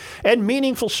criminality, and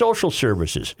meaningful social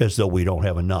services, as though we don't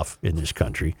have enough in this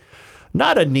country.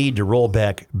 Not a need to roll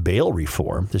back bail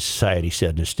reform, the society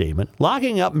said in a statement.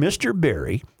 Locking up Mr.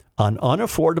 Berry on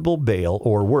unaffordable bail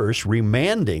or worse,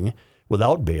 remanding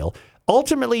without bail,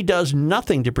 ultimately does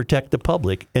nothing to protect the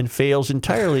public and fails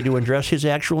entirely to address his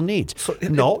actual needs.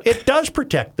 No, it does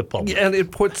protect the public. And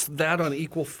it puts that on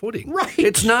equal footing. Right.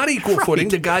 It's not equal Right. footing.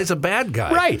 The guy's a bad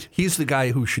guy. Right. He's the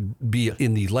guy who should be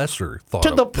in the lesser thought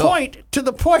To of.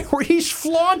 the point where he's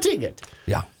flaunting it.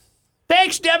 Yeah.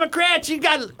 Thanks, Democrats.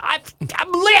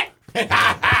 I'm lit.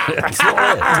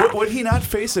 Would he not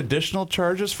face additional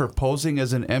charges for posing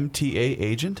as an MTA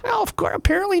agent? Well, of course,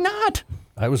 apparently not.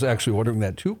 I was actually wondering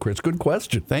that too, Chris. Good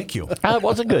question. Thank you. That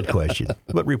was a good question.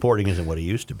 But reporting isn't what it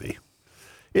used to be.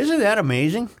 Isn't that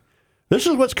amazing? This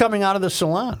is what's coming out of the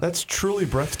salon. That's truly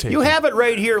breathtaking. You have it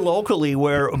right here locally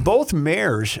where both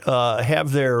mayors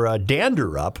have their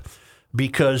dander up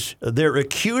because they're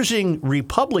accusing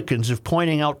Republicans of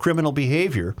pointing out criminal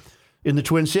behavior in the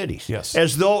Twin Cities. Yes.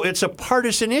 As though it's a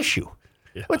partisan issue.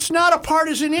 Yeah. It's not a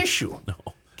partisan issue. No.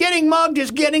 Getting mugged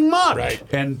is getting mugged. Right.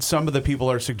 And some of the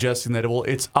people are suggesting that, well,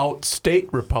 it's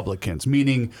outstate Republicans,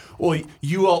 meaning, well,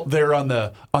 you out there on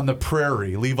the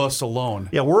prairie, leave us alone.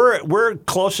 Yeah, we're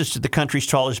closest to the country's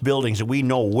tallest buildings, and we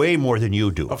know way more than you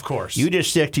do. Of course. You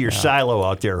just stick to your silo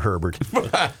out there, Herbert.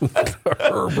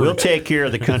 We'll take care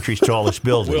of the country's tallest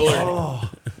buildings.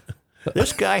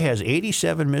 This guy has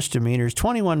 87 misdemeanors,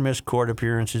 21 missed court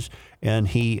appearances, and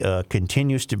he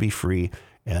continues to be free.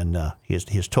 And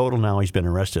his total now, he's been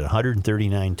arrested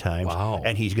 139 times. Wow.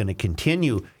 And he's going to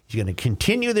continue. He's going to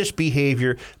continue this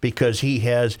behavior because he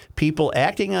has people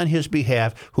acting on his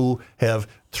behalf who have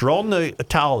thrown the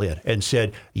towel in and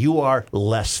said, "You are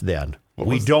less than.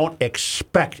 We don't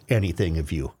expect anything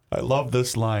of you." I love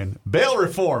this line. Bail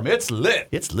reform, it's lit.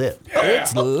 It's lit.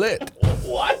 It's lit.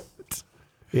 What?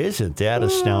 Isn't that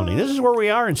astounding? This is where we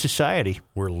are in society.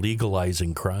 We're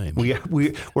legalizing crime.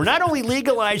 We're not only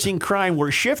legalizing crime,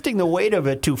 we're shifting the weight of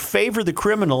it to favor the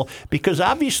criminal because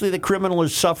obviously the criminal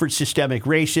has suffered systemic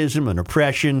racism and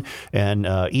oppression, and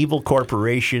evil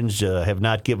corporations have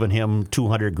not given him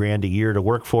 $200,000 a year to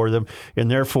work for them,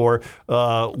 and therefore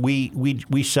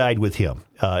we side with him.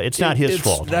 It's not his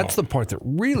fault. That's the part that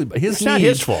really It's not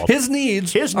his fault. His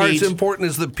needs are as important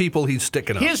as the people he's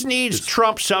sticking up. His needs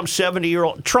trump some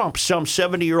 70-year-old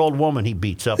woman he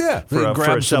beats up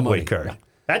for a subway card.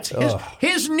 That's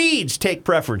his needs take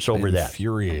preference over that.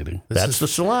 Infuriating. That's the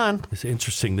salon. It's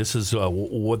interesting. This is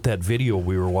what that video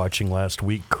we were watching last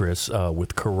week, Chris,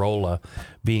 with Corolla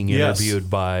being interviewed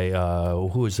by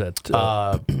who is that?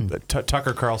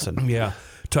 Tucker Carlson. Yeah.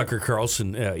 Tucker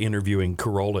Carlson interviewing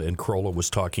Corolla, and Corolla was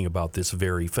talking about this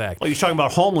very fact. Well, he was talking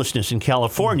about homelessness in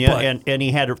California, and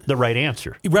he had the right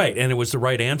answer. Right, and it was the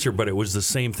right answer, but it was the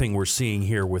same thing we're seeing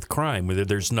here with crime.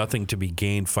 There's nothing to be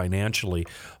gained financially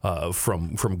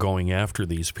from going after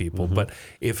these people. Mm-hmm. But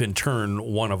if in turn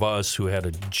one of us who had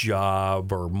a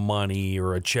job or money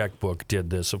or a checkbook did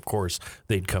this, of course,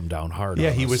 they'd come down hard on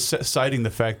us. Yeah, he was citing the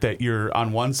fact that you're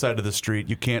on one side of the street,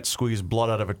 you can't squeeze blood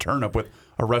out of a turnip with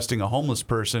arresting a homeless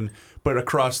person, but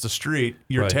across the street,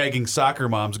 you're tagging soccer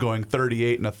moms going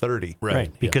 38 and a 30.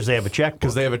 Right. Because they have a checkbook.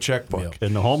 Because they have a checkbook.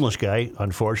 And the homeless guy,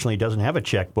 unfortunately, doesn't have a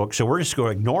checkbook, so we're just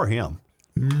going to ignore him.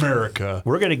 America.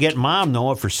 We're going to get Mom,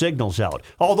 Noah, for signals out.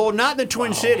 Although not in the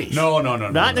Twin Cities. No.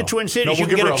 Not in the Twin Cities. No, you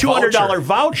can get a $200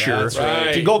 voucher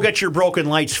to go get your broken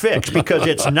lights fixed because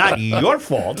it's not your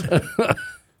fault.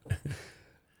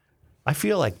 I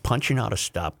feel like punching out a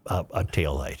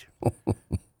taillight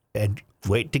and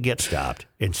wait to get stopped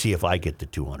and see if I get the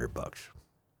 $200.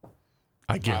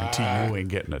 I guarantee you ain't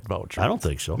getting a voucher. I don't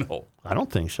think so. No. I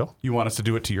don't think so. You want us to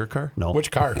do it to your car? No.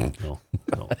 Which car? No.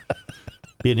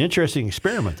 Be an interesting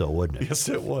experiment, though, wouldn't it? Yes,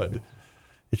 it would.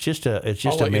 It's just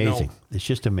amazing. It's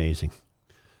just amazing.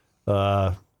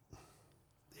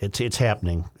 It's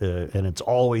happening, and it's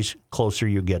always closer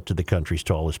you get to the country's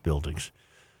tallest buildings,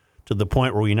 to the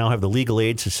point where we now have the Legal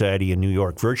Aid Society in New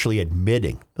York virtually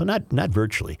admitting, well, not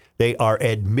virtually, they are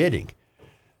admitting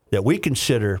that we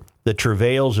consider the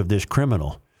travails of this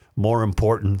criminal more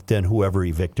important than whoever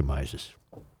he victimizes.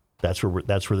 That's where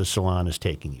the salon is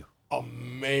taking you.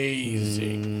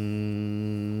 Amazing.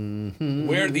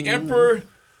 Where the emperor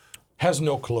has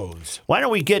no clothes. Why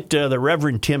don't we get the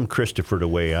Reverend Tim Christopher to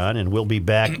weigh on, and we'll be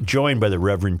back joined by the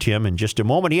Reverend Tim in just a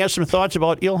moment. He has some thoughts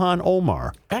about Ilhan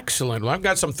Omar. Excellent. Well, I've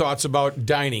got some thoughts about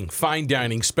dining, fine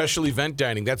dining, special event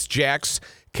dining. That's Jack's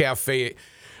Cafe,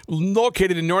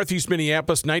 located in Northeast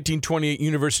Minneapolis, 1928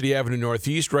 University Avenue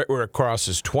Northeast, right where it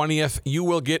crosses 20th. You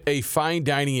will get a fine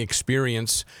dining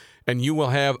experience, and you will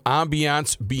have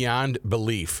ambiance beyond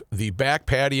belief. The back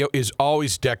patio is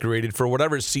always decorated for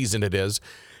whatever season it is.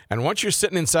 And once you're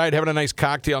sitting inside having a nice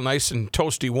cocktail, nice and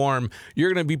toasty warm,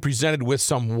 you're going to be presented with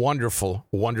some wonderful,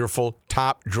 wonderful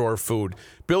top drawer food.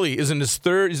 Billy is he's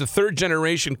the third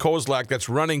generation Kozlak that's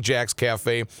running Jack's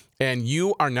Cafe, and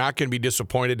you are not going to be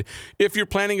disappointed. If you're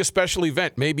planning a special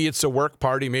event, maybe it's a work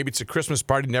party, maybe it's a Christmas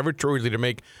party, never too early to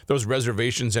make those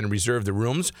reservations and reserve the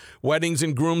rooms, weddings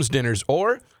and grooms dinners,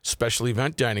 or special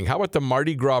event dining. How about the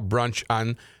Mardi Gras brunch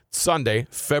on Sunday,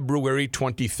 February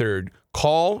 23rd?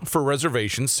 Call for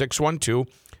reservations,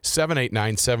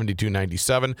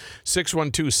 612-789-7297,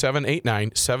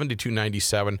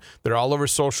 612-789-7297. They're all over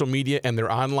social media, and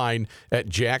they're online at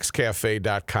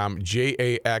jaxcafe.com,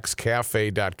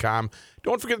 jaxcafe.com.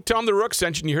 Don't forget to tell them the Rook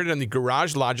sent you, and you heard it on the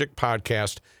Garage Logic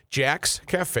podcast,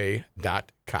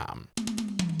 jaxcafe.com.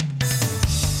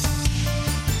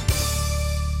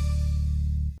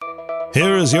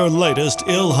 Here is your latest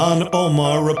Ilhan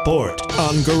Omar report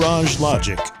on Garage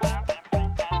Logic.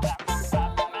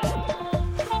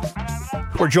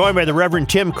 We're joined by the Reverend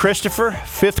Tim Christopher,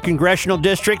 5th Congressional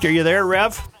District. Are you there,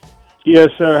 Rev? Yes,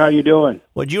 sir. How you doing?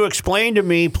 Would you explain to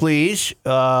me, please,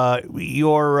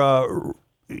 you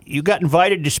got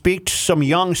invited to speak to some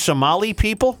young Somali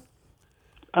people?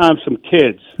 Some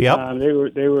kids. Yep.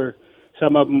 They were.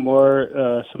 Some of them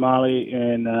were Somali,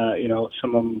 and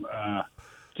some of them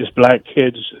just black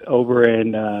kids over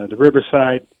in the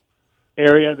Riverside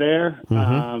area. There,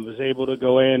 was able to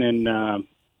go in and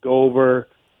go over.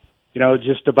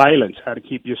 Just the violence, how to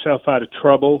keep yourself out of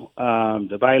trouble,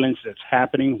 the violence that's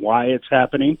happening, why it's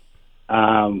happening,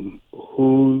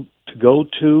 who to go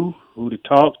to, who to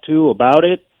talk to about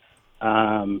it,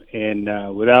 and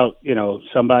without,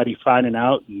 somebody finding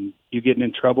out and you getting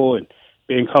in trouble and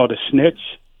being called a snitch.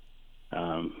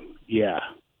 Yeah.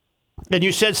 And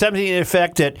you said something to the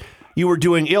effect that you were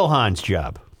doing Ilhan's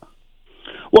job.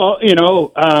 Well,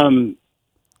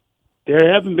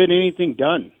 there haven't been anything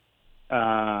done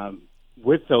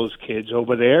with those kids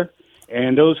over there.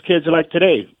 And those kids are like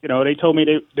today, they told me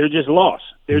they're just lost.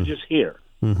 They're just here.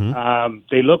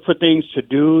 They look for things to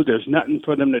do. There's nothing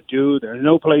for them to do. There's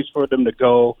no place for them to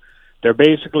go. They're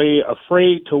basically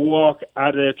afraid to walk out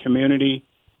of their community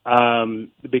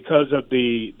because of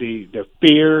the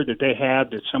fear that they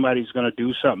have that somebody's going to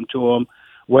do something to them,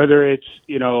 whether it's,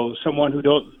 someone who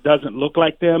doesn't look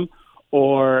like them,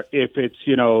 or if it's,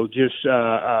 just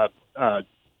a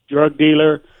drug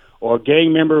dealer or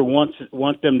gang member want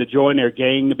them to join their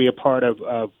gang to be a part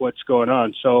of what's going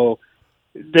on. So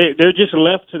they're just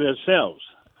left to themselves.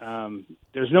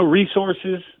 There's no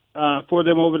resources for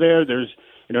them over there. There's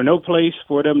no place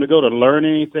for them to go to learn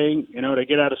anything. They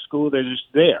get out of school, they're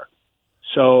just there.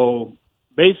 So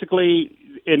basically,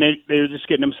 and they're just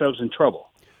getting themselves in trouble.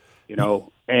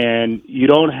 And you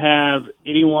don't have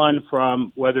anyone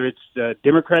from whether it's the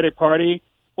Democratic Party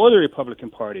or the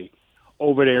Republican Party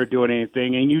over there doing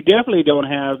anything, and you definitely don't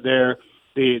have the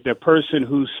person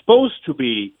who's supposed to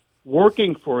be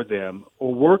working for them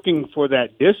or working for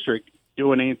that district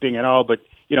doing anything at all, but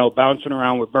bouncing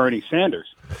around with Bernie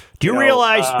Sanders. Do you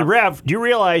realize, Rev? Do you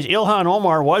realize Ilhan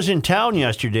Omar was in town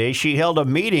yesterday? She held a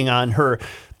meeting on her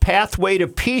Pathway to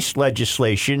Peace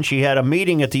legislation. She had a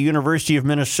meeting at the University of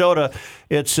Minnesota.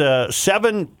 It's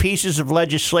 7 pieces of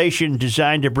legislation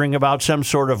designed to bring about some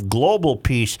sort of global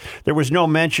peace. There was no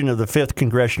mention of the 5th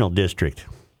Congressional District.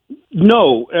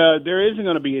 No, there isn't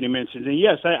going to be any mentions. And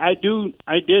yes, I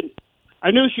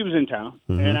knew she was in town,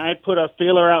 and I put a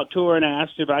feeler out to her and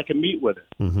asked if I could meet with her.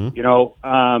 Like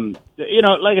I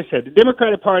said, the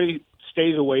Democratic Party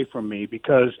stays away from me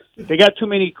because they got too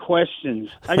many questions.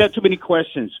 I got too many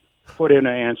questions for them to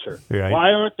answer. Right.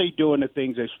 Why aren't they doing the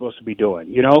things they're supposed to be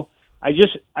doing? I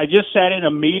just sat in a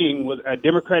meeting with a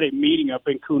Democratic meeting up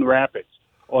in Coon Rapids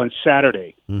on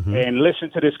Saturday and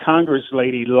listened to this Congress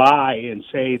lady lie and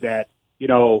say that,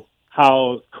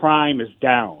 how crime is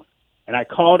down. And I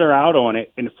called her out on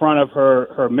it in front of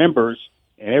her members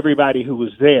and everybody who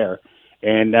was there.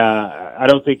 And I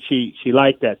don't think she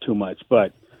liked that too much.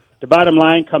 But the bottom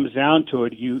line comes down to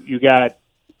it. You got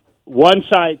one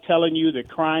side telling you that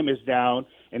crime is down,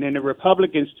 and then the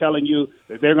Republicans telling you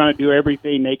that they're going to do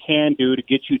everything they can do to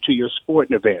get you to your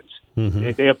sporting events.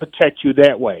 They'll protect you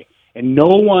that way. And no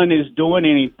one is doing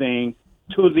anything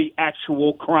to the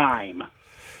actual crime.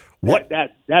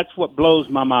 That's what blows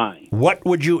my mind. What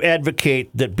would you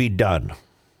advocate that be done?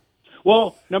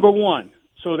 Well, number one,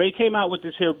 so they came out with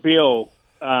this here bill.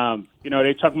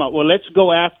 They talking about, let's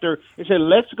go after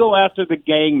the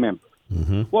gang member.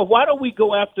 Well, why don't we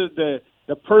go after the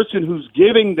person who's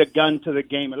giving the gun to the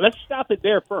gang member? Let's stop it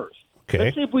there first. Okay.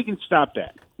 Let's see if we can stop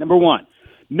that. Number one.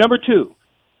 Number two,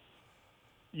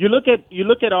 you look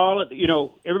at all of,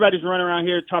 everybody's running around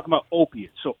here talking about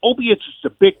opiates. So opiates is the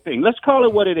big thing. Let's call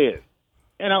it what it is.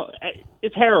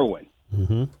 It's heroin.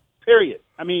 Mm-hmm. Period.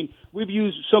 I mean, we've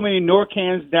used so many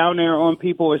Norcans down there on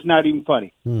people. It's not even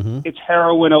funny. Mm-hmm. It's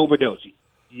heroin overdose.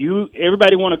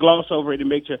 Everybody want to gloss over it and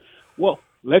make sure. Well,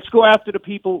 let's go after the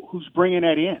people who's bringing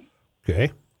that in.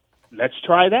 Okay. Let's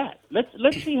try that.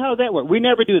 Let's see how that works. We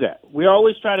never do that. We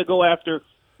always try to go after,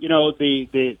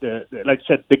 the like I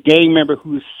said, the gang member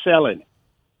who's selling it.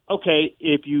 Okay,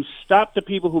 if you stop the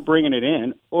people who are bringing it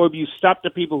in, or if you stop the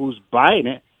people who's buying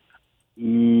it,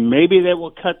 maybe that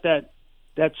will cut that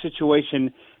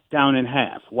situation down in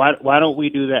half. Why don't we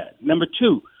do that? Number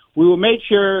two, we will make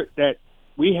sure that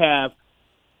we have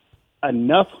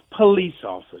enough police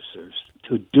officers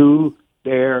to do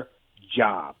their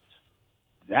jobs.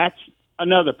 That's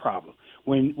another problem.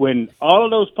 When all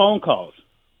of those phone calls,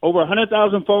 over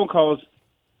 100,000 phone calls,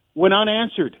 went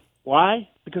unanswered. Why?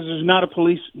 Because there's not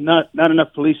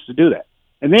enough police to do that.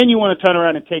 And then you want to turn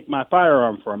around and take my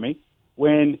firearm from me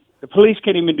when the police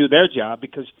can't even do their job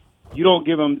because you don't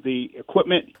give them the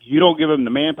equipment, you don't give them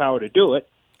the manpower to do it.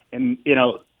 And,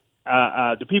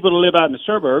 the people that live out in the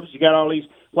suburbs, you got all these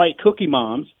white cookie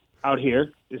moms out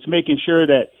here that's making sure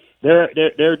that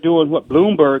they're doing what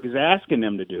Bloomberg is asking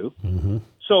them to do. Mm-hmm.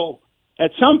 So at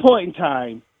some point in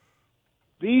time,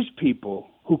 these people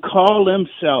who call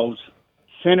themselves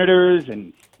senators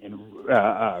and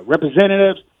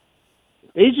representatives,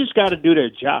 they just got to do their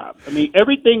job. I mean,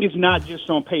 everything is not just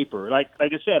on paper. Like I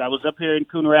said, I was up here in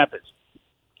Coon Rapids,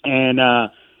 and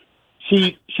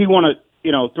she want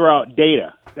to throw out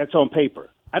data that's on paper.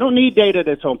 I don't need data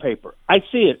that's on paper. I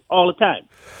see it all the time.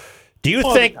 Do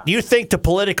you think the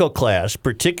political class,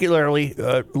 particularly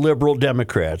liberal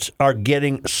Democrats, are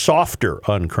getting softer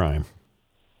on crime?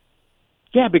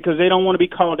 Yeah, because they don't want to be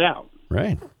called out.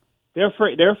 Right. They're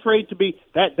afraid to be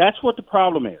that's what the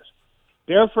problem is.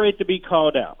 They're afraid to be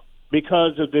called out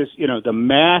because of this, the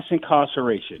mass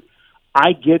incarceration.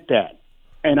 I get that,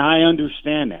 and I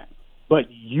understand that.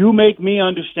 But you make me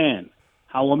understand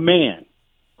how a man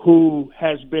who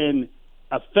has been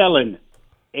a felon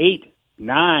 8,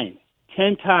 9,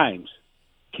 10 times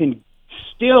can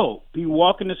still be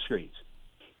walking the streets,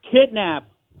 kidnap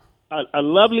a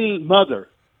lovely mother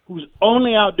who's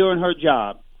only out doing her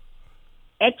job,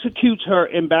 executes her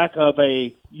in back of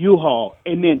a U-Haul,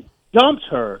 and then dumps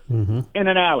her in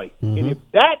an alley. Mm-hmm. And if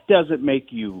that doesn't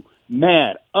make you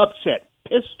mad, upset,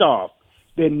 pissed off,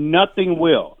 then nothing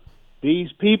will.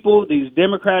 These people, these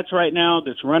Democrats right now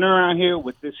that's running around here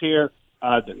with this here,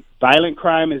 the violent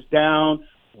crime is down.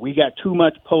 We got too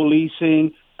much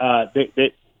policing.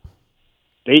 They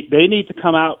need to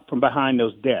come out from behind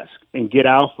those desks and get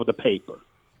out for the paper.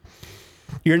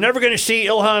 You're never going to see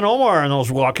Ilhan Omar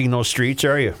walking those streets,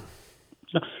 are you?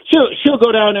 She'll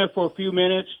go down there for a few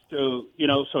minutes to,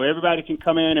 so everybody can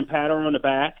come in and pat her on the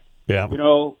back. Yeah.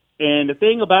 And the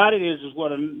thing about it is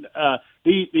what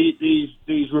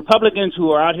these Republicans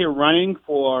who are out here running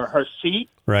for her seat,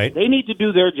 right? They need to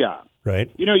do their job. Right.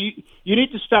 You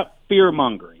need to stop fear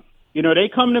mongering. They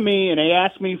come to me and they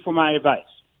ask me for my advice,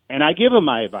 and I give them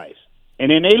my advice,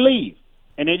 and then they leave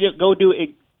and they just go do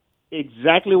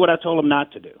exactly what I told them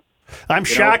not to do. I'm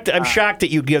shocked. I'm shocked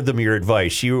that you give them your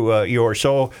advice. You're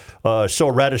so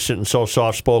reticent and so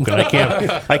soft spoken.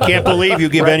 I can't believe you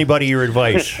give anybody your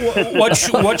advice. What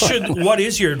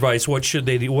is your advice? What should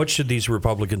they do? What should these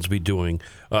Republicans be doing?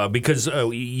 Because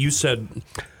you said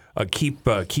keep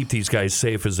these guys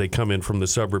safe as they come in from the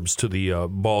suburbs to the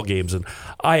ball games, and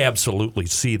I absolutely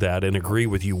see that and agree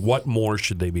with you. What more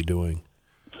should they be doing?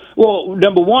 Well,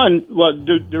 number one,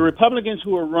 the Republicans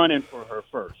who are running for her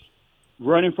first.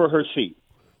 Running for her seat.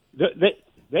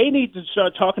 They need to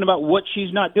start talking about what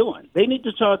she's not doing. They need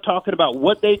to start talking about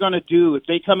what they're going to do if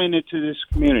they come into this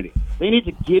community. They need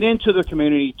to get into the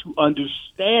community to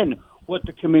understand what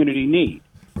the community needs.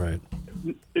 Right.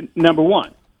 Number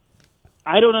one,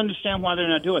 I don't understand why they're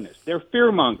not doing this. They're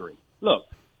fear-mongering. Look,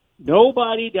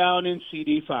 nobody down in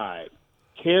CD5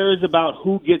 cares about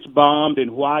who gets bombed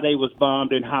and why they was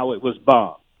bombed and how it was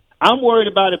bombed. I'm worried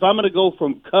about if I'm going to go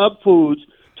from Cub Foods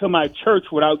to my church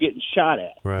without getting shot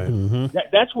at. Right. Mm-hmm.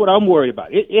 That's what I'm worried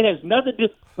about. It has nothing to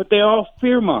do, but they're all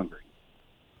fear mongering.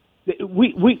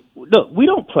 We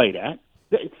don't play that.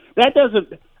 That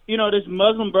doesn't, this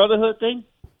Muslim Brotherhood thing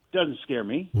doesn't scare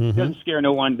me. Mm-hmm. Doesn't scare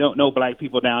no one. No black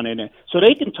people down in there. So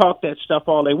they can talk that stuff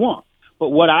all they want. But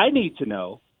what I need to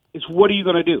know is what are you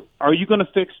going to do? Are you going to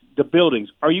fix the buildings?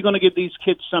 Are you going to give these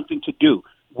kids something to do?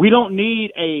 We don't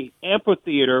need a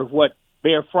amphitheater, what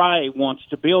Bear Fry wants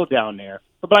to build down there.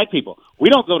 For black people, we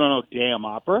don't go to no damn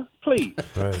opera, please.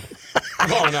 Right.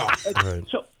 Oh no. Right.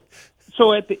 So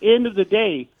So at the end of the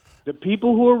day, the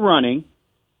people who are running,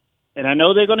 and I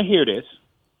know they're going to hear this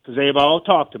because they've all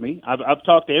talked to me. I've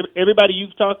talked to everybody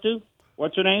you've talked to.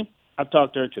 What's her name? I've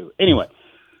talked to her too. Anyway,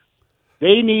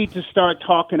 they need to start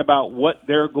talking about what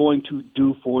they're going to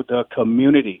do for the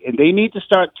community. And they need to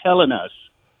start telling us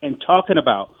and talking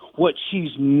about what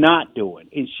she's not doing.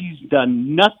 And she's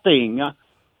done nothing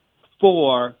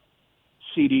for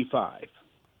CD5.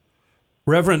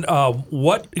 Reverend,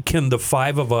 what can the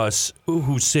five of us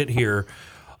who sit here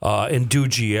and do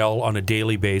GL on a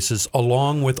daily basis,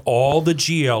 along with all the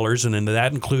GLers, and then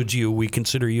that includes you, we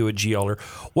consider you a GLer,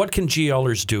 what can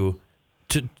GLers do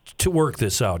to work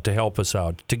this out, to help us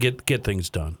out, to get things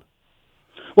done?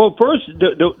 Well, first,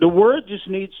 the word just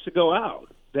needs to go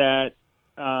out that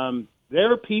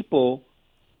there are people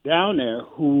down there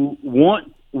who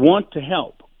want to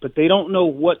help, but they don't know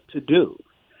what to do.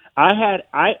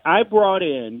 I brought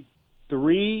in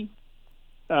 3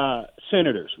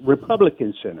 senators,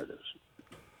 Republican senators,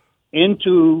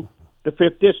 into the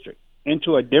 5th district,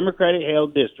 into a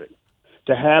Democratic-held district,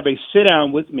 to have a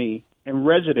sit-down with me and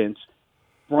residents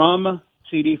from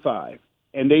CD5.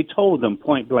 And they told them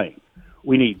point blank,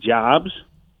 we need jobs,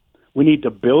 we need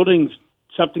the buildings,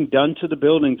 something done to the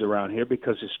buildings around here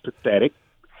because it's pathetic.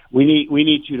 We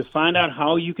need you to find out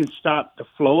how you can stop the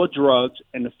flow of drugs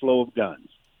and the flow of guns.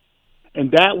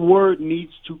 And that word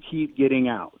needs to keep getting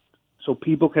out so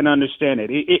people can understand it.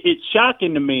 It's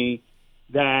shocking to me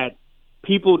that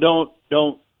people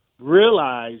don't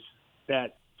realize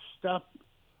that stuff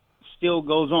still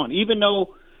goes on. Even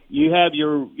though you have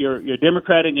your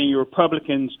Democratic and your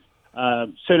Republicans,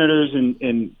 senators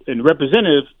and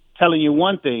representatives telling you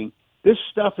one thing, this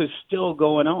stuff is still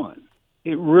going on.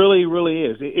 It really, really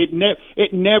is.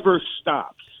 It never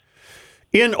stops.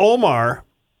 In Omar,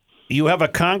 you have a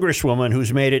congresswoman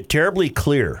who's made it terribly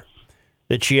clear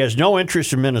that she has no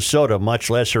interest in Minnesota, much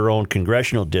less her own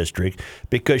congressional district,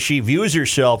 because she views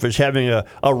herself as having a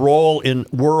role in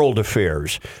world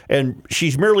affairs. And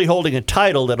she's merely holding a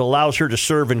title that allows her to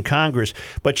serve in Congress,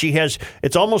 but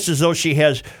it's almost as though she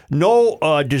has no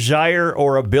desire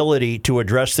or ability to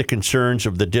address the concerns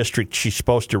of the district she's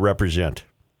supposed to represent.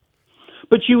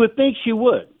 But you would think she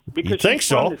would. Because you think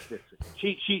so?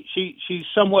 She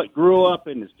somewhat grew up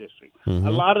in this district. Mm-hmm.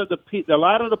 A lot of the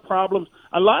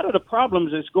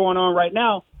problems that's going on right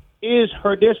now is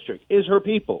her district, is her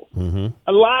people. Mm-hmm.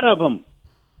 A lot of them,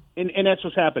 and that's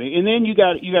what's happening. And then you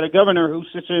got a governor who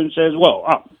sits there and says, "Well,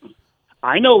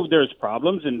 I know there's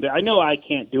problems, and I know I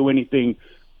can't do anything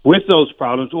with those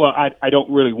problems. Well, I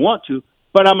don't really want to,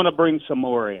 but I'm going to bring some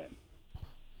more in.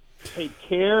 Take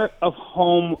care of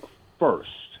home first.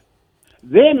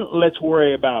 Then let's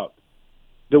worry about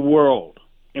the world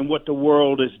and what the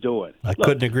world is doing." I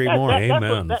couldn't agree more.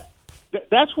 Amen.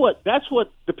 That's what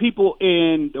the people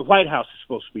in the White House is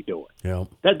supposed to be doing. Yeah.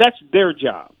 That's their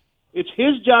job. It's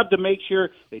his job to make sure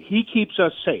that he keeps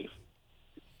us safe.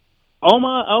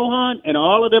 Omar Ohan and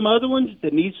all of them other ones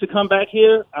that needs to come back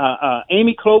here,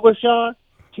 Amy Klobuchar,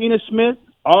 Tina Smith,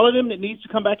 all of them that needs to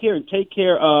come back here and take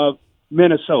care of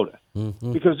Minnesota.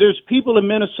 Mm-hmm. Because there's people in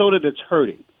Minnesota that's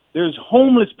hurting. There's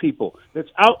homeless people that's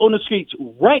out on the streets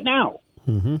right now,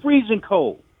 mm-hmm. freezing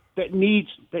cold, that needs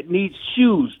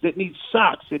shoes, that needs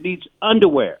socks, that needs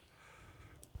underwear.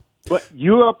 But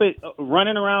you're up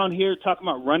running around here talking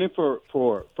about running for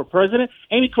president.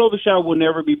 Amy Klobuchar will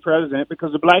never be president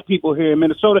because the black people here in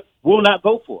Minnesota will not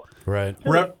vote for her. Right.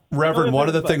 Reverend, one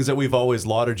of the things that we've always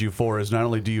lauded you for is not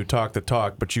only do you talk the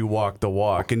talk, but you walk the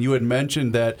walk. And you had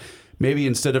mentioned that maybe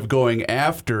instead of going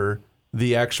after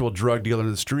the actual drug dealer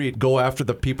in the street, go after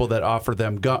the people that offer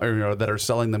them that are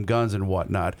selling them guns and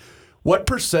whatnot. What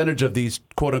percentage of these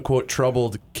quote unquote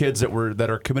troubled kids that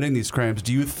are committing these crimes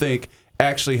do you think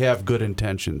actually have good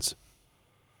intentions?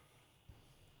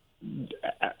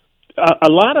 A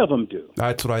lot of them do.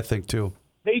 That's what I think too.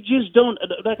 They just don't.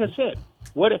 Like I said,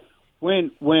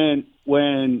 when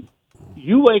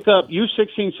you wake up, you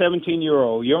 16,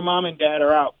 17-year-old, your mom and dad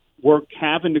are out work,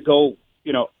 having to go,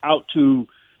 out to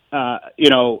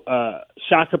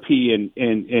Shakopee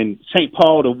and St.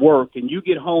 Paul to work, and you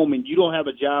get home and you don't have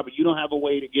a job, or you don't have a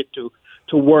way to get to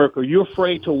work, or you're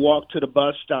afraid to walk to the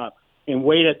bus stop and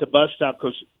wait at the bus stop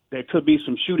because there could be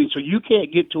some shooting, so you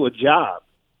can't get to a job.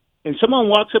 And someone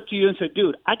walks up to you and says,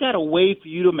 "Dude, I got a way for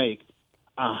you to make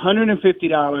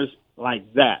 $150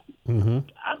 like that." Mm-hmm.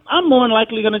 I'm more than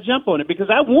likely going to jump on it because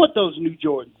I want those new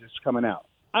Jordans that's coming out.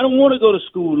 I don't want to go to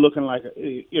school looking like,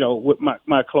 with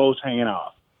my clothes hanging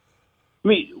off. I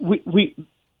mean,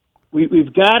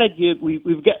 we've got to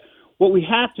what we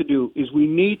have to do is we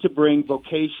need to bring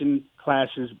vocation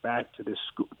classes back to this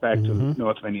school, back mm-hmm. to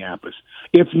North Minneapolis.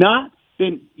 If not,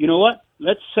 then you know what?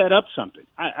 Let's set up something.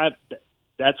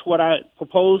 That's what I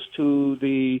proposed to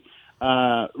the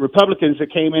Republicans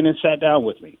that came in and sat down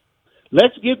with me.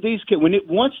 Let's give these kids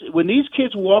when these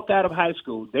kids walk out of high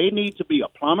school, they need to be a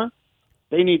plumber,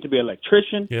 they need to be an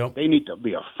electrician, they need to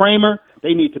be a framer,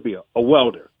 they need to be a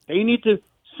welder. They need to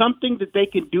something that they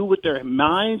can do with their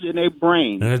minds and their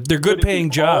brains. And they're good paying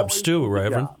jobs too,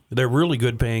 Reverend. They're really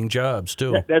good paying jobs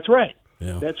too. That's right.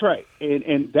 Yeah. That's right.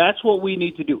 And that's what we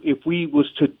need to do. If we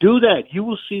was to do that, you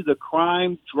will see the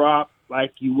crime drop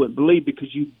like you wouldn't believe,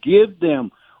 because you give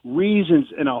them reasons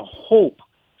and a hope.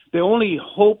 The only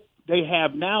hope they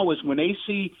have now is when they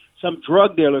see some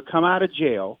drug dealer come out of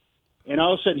jail, and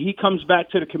all of a sudden he comes back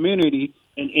to the community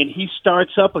and he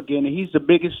starts up again, and he's the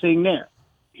biggest thing there.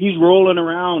 He's rolling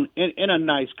around in a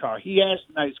nice car. He has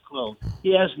nice clothes.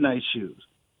 He has nice shoes.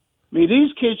 I mean,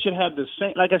 these kids should have the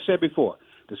same, like I said before,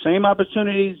 the same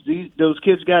opportunities those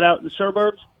kids got out in the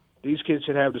surbs. These kids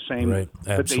should have the same, right?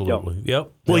 But they don't.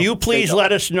 Yep. Will you please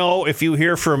let us know if you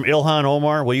hear from Ilhan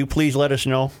Omar? Will you please let us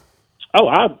know? Oh,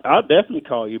 I'll definitely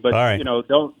call you, but all right.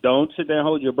 Don't sit there and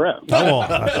hold your breath. I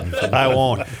won't. I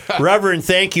won't. Reverend,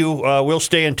 thank you. We'll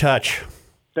stay in touch.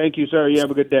 Thank you, sir. You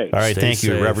have a good day. All right, Stay thank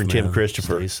you, safe, Reverend man. Tim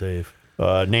Christopher. Stay safe.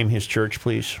 Name his church,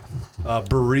 please.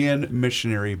 Berean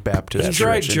Missionary Baptist That's Church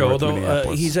right, in Joe. North Though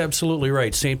Minneapolis. he's absolutely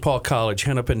right. St. Paul College,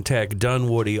 Hennepin Tech,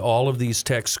 Dunwoody, all of these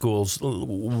tech schools,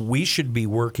 we should be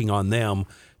working on them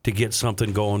to get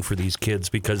something going for these kids,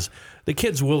 because the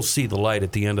kids will see the light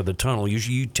at the end of the tunnel.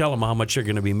 You tell them how much they're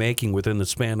going to be making within the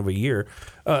span of a year,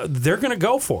 they're going to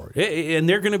go for it, and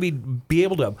they're going to be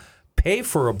able to pay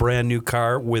for a brand new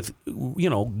car with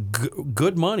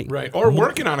good money, Right. Or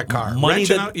working on a car. money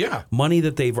Renting that out, yeah. money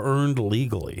that they've earned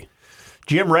legally.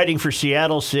 Jim, writing for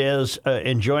Seattle, says,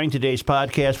 enjoying today's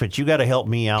podcast, but you got to help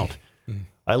me out.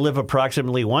 I live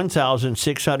approximately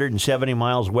 1,670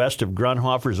 miles west of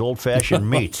Grunhofer's old-fashioned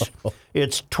meats.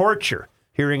 It's torture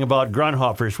hearing about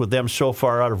Grunhofer's with them so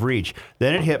far out of reach.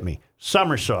 Then it hit me.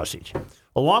 Summer sausage.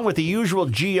 Along with the usual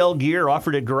GL gear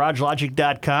offered at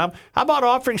GarageLogic.com, how about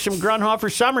offering some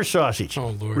Grunhofer summer sausage? Oh,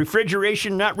 Lord.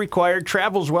 Refrigeration not required,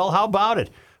 travels well. How about it?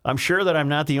 I'm sure that I'm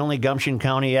not the only Gumption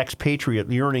County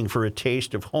expatriate yearning for a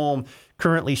taste of home,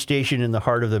 currently stationed in the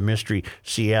heart of the mystery,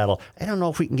 Seattle. I don't know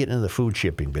if we can get into the food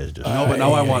shipping business. No, but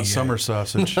now I want summer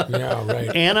sausage. Yeah,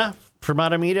 right. Anna from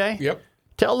Matamide? Yep.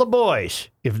 Tell the boys,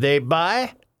 if they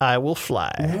buy, I will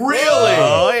fly. Really?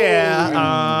 Oh, yeah.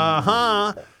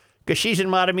 Uh-huh. Because she's in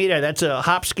Matamide. That's a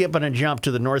hop, skip, and a jump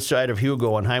to the north side of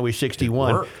Hugo on Highway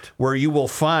 61, where you will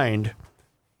find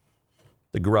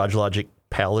the Garage Logic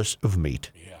Palace of Meat.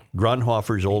 Yeah.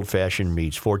 Grunhofer's old-fashioned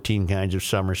meats, 14 kinds of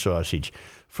summer sausage,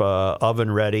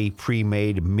 oven-ready,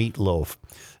 pre-made meatloaf,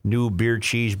 new beer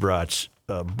cheese brats,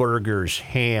 burgers,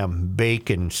 ham,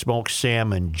 bacon, smoked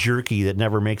salmon, jerky that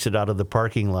never makes it out of the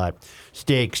parking lot,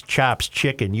 steaks, chops,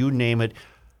 chicken, you name it.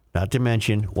 Not to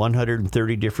mention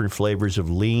 130 different flavors of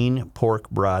lean pork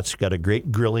brats. Got a great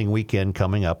grilling weekend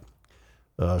coming up.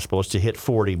 Supposed to hit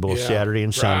 40 both Saturday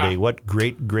and Sunday. What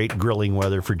great grilling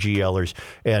weather for GLers.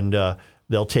 And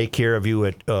they'll take care of you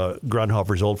at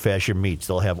Grunhofer's Old Fashioned Meats.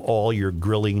 They'll have all your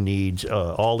grilling needs,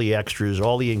 all the extras,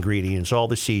 all the ingredients, all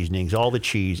the seasonings, all the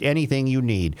cheese. Anything you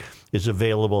need is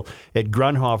available at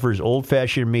Grunhofer's Old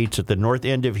Fashioned Meats at the north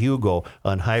end of Hugo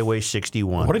on Highway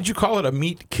 61. What did you call it? A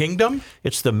meat kingdom?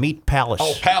 It's the Meat Palace.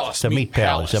 Oh, Palace. It's the Meat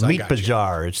Palace. A I meat got you.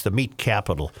 bazaar. It's the meat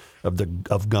capital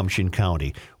of Gumption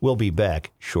County. We'll be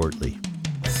back shortly.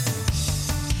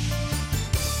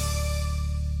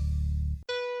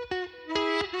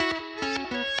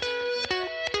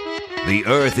 The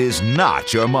Earth is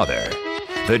not your mother.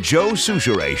 The Joe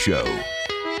Souchere Show.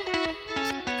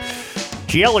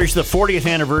 GLers, the 40th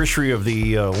anniversary of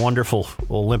the wonderful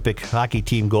Olympic hockey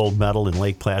team gold medal in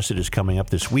Lake Placid is coming up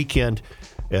this weekend,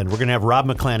 and we're going to have Rob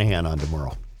McClanahan on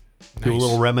tomorrow. Do a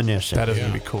little reminiscing. That is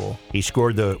going to be cool. He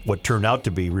scored what turned out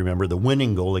to be, remember, the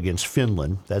winning goal against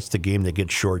Finland. That's the game that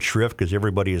gets short shrift because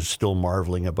everybody is still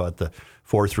marveling about the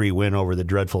 4-3 win over the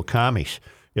dreadful Commies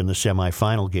in the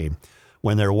semifinal game,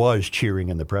 when there was cheering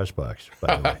in the press box,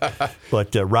 by the way.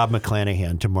 But Rob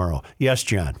McClanahan tomorrow. Yes,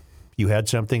 John, you had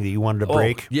something that you wanted to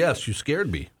break? Yes, you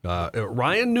scared me.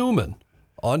 Ryan Newman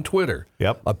on Twitter.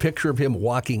 Yep. A picture of him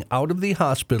walking out of the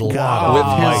hospital God.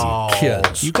 with his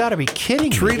kids. You got to be kidding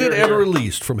me. Treated and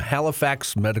released from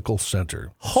Halifax Medical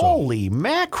Center. Holy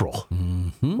mackerel.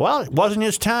 Well, it wasn't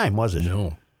his time, was it?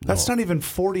 No. That's not even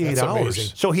 48 That's hours.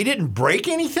 amazing. So he didn't break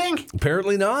anything?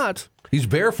 Apparently not. He's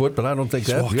barefoot, but I don't think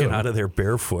He's that's walking out of there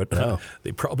barefoot. Oh.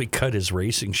 They probably cut his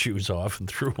racing shoes off and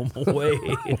threw them away.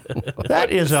 That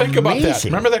is Think amazing. about that.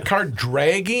 Remember that car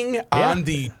dragging on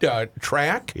the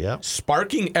track? Yeah.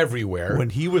 Sparking everywhere. When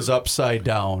he was upside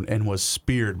down and was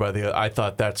speared by I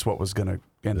thought that's what was going to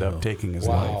end up taking his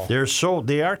life.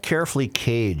 They are carefully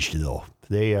caged though.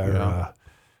 They are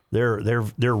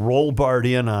they're roll barred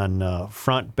in on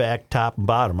front, back, top, and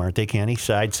bottom, aren't they, Kenny?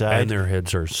 Side. And their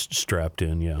heads are strapped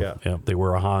in, yeah. They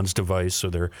wear a Hans device so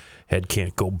their head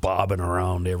can't go bobbing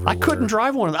around everywhere. I couldn't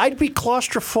drive one. I'd be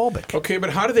claustrophobic. Okay, but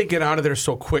how do they get out of there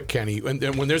so quick, Kenny? When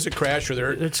there's a crash or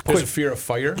there's a fear of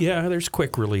fire? Yeah, there's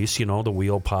quick release. You know, the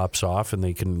wheel pops off and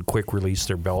they can quick release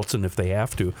their belts, and if they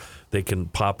have to, they can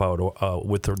pop out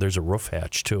there's a roof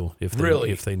hatch too if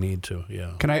they need to.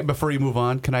 Yeah. Can I, before you move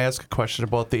on, can I ask a question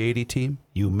about the 80 team?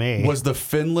 You may. Was the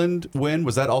Finland win,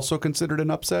 was that also considered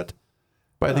an upset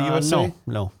by the USA?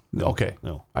 No. Okay.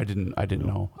 No. I didn't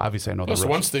know. Obviously I know Plus, the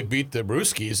once they beat the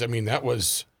Brewskis, I mean, that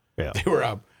was they were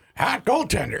a hot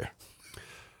goaltender.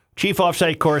 Chief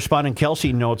Offsite Correspondent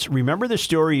Kelsey notes, remember the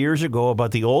story years ago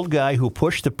about the old guy who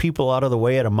pushed the people out of the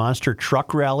way at a monster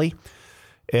truck rally?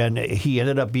 And he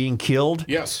ended up being killed?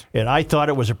 Yes. And I thought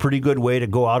it was a pretty good way to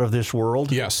go out of this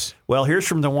world? Yes. Well, here's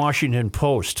from the Washington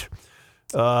Post.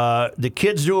 The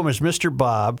kids knew him as Mr.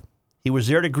 Bob. He was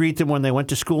there to greet them when they went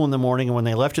to school in the morning and when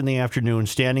they left in the afternoon,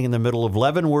 standing in the middle of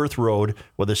Leavenworth Road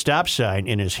with a stop sign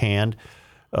in his hand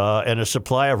and a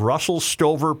supply of Russell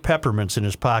Stover peppermints in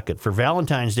his pocket. For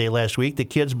Valentine's Day last week, the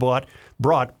kids brought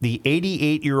the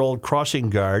 88-year-old crossing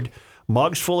guard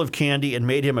mugs full of candy and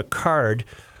made him a card.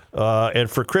 And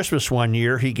for Christmas one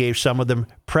year, he gave some of them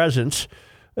presents.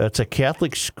 It's a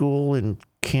Catholic school in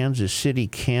Kansas City,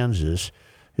 Kansas.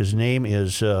 His name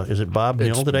is it Bob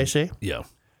Nill, did I say? Yeah.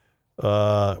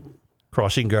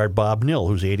 Crossing guard Bob Nill,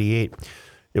 who's 88.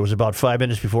 It was about 5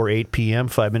 minutes before 8 p.m.,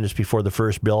 5 minutes before the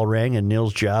first bell rang, and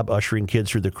Nill's job ushering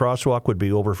kids through the crosswalk would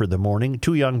be over for the morning.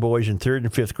 2 young boys in 3rd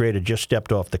and 5th grade had just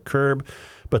stepped off the curb,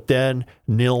 but then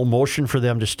Nill motioned for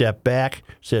them to step back,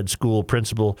 said school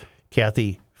principal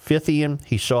Kathy Fithian.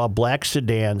 He saw a black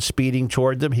sedan speeding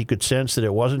toward them. He could sense that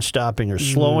it wasn't stopping or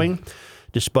slowing.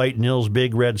 Despite Nill's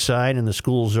big red sign and the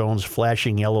school zone's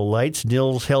flashing yellow lights,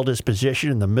 Nils held his position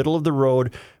in the middle of the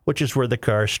road, which is where the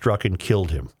car struck and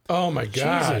killed him. Oh, my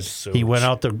God. He went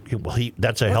out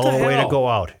that's a hell of a way to go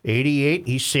out. 88,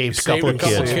 he saved a couple of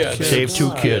kids. Saved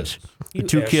 2 kids. The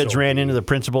 2 kids ran into the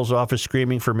principal's office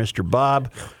screaming for Mr.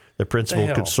 Bob. The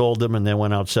principal consoled them and then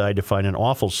went outside to find an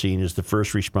awful scene as the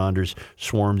first responders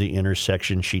swarmed the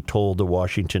intersection, she told the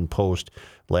Washington Post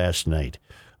last night.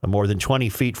 More than 20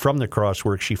 feet from the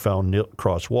crosswalk,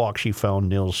 she found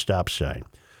Nill's stop sign.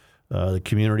 The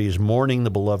community is mourning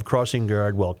the beloved crossing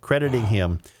guard while crediting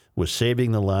him with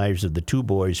saving the lives of the 2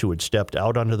 boys who had stepped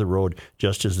out onto the road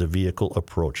just as the vehicle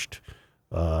approached.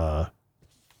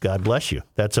 God bless you.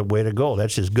 That's a way to go.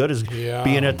 That's as good as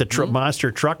being at the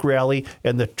monster truck rally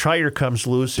and the tire comes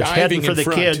loose. It's heading for the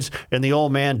kids, and the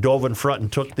old man dove in front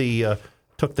and took the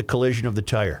collision of the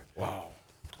tire. Wow.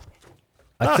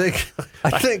 I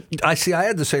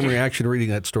had the same reaction reading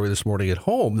that story this morning at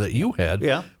home that you had.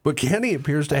 Yeah. But Kenny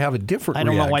appears to have a different I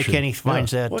don't know why reaction. Kenny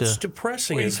finds that. What's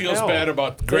depressing Well, he as feels hell. bad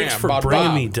about Graham. Thanks for about bringing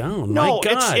Bob. me down. No,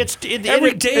 My God.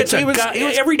 every day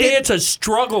it's a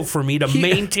struggle for me to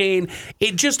maintain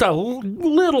just a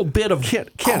little bit of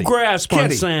grasp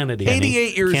on sanity.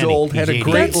 88 years Kenny, old, had a he's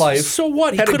great 88. life. So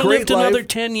what? He Had a could have great lived another life.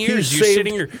 10 He years. You're saved-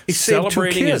 sitting here he saved 2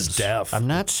 celebrating his kids. death. I'm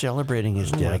not celebrating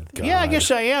his death. God. Yeah, I guess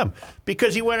I am.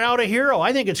 Because he went out a hero.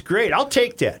 I think it's great. I'll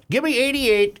take that. Give me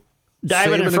 88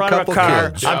 diving Saving in a front of a couple car.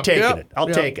 kids. I'm taking Yep. it. I'll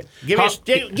Yep. take it.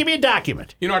 Give me a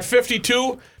document. You know, at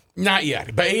 52, not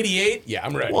yet. But 88, yeah,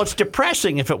 I'm ready. Well, it's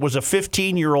depressing if it was a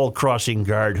 15-year-old crossing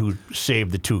guard who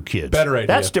saved the 2 kids. Better idea.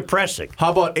 That's depressing. How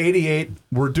about 88?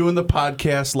 We're doing the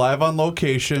podcast live on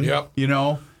location. Yep. You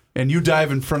know, and you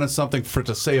dive in front of something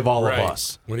to save all of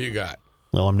us. What do you got?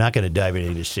 Well, I'm not going to dive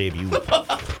in to save you.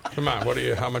 Come on,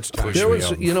 how much time? There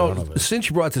was, since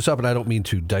you brought this up, and I don't mean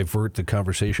to divert the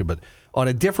conversation, but on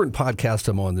a different podcast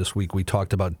I'm on this week, we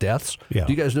talked about deaths. Yeah.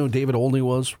 Do you guys know who David Olney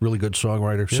was? Really good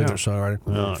songwriter,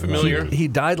 singer-songwriter. Familiar? He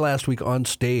died last week on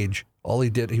stage. All he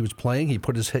did, he was playing.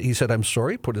 He said, "I'm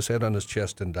sorry," put his head on his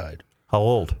chest and died. How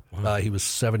old? He was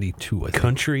 72, I think.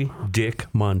 Country Dick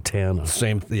Montana.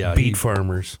 Same, yeah. Beat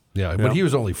farmers. Yeah, but he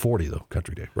was only 40, though,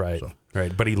 Country Dick. Right. So.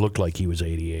 Right, but he looked like he was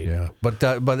 88. Yeah, but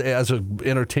as an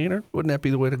entertainer, wouldn't that be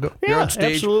the way to go? You're Yeah, on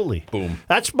stage, absolutely. boom.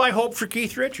 That's my hope for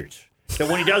Keith Richards. That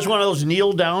when he does one of those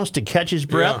kneel downs to catch his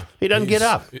breath, he doesn't get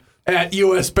up. at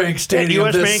U.S. Bank Stadium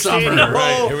US this Bank summer. Stadium.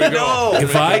 Right, here we go.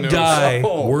 If I Breaking news. die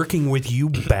working with you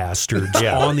bastards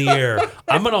on the air,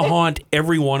 I'm going to haunt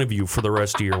every one of you for the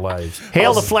rest of your lives.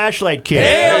 Hail the flashlight kid.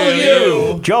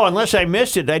 Hail you! Joe, unless I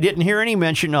missed it, I didn't hear any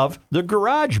mention of the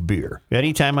garage beer.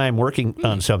 Anytime I'm working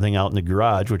on something out in the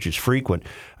garage, which is frequent,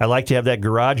 I like to have that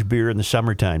garage beer in the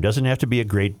summertime. Doesn't have to be a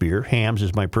great beer. Hams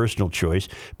is my personal choice,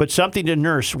 but something to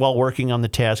nurse while working on the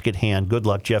task at hand. Good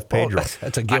luck, Jeff Pedro.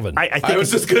 That's a given. I think I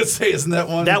was just going to say, isn't that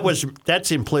one?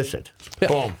 that's implicit.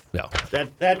 Boom. No.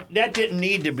 That didn't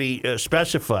need to be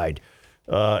specified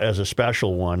as a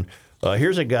special one.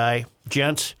 Here's a guy,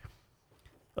 gents.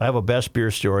 I have a best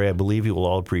beer story I believe you will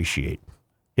all appreciate.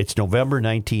 It's November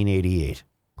 1988.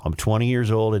 I'm 20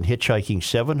 years old and hitchhiking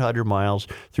 700 miles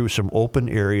through some open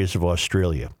areas of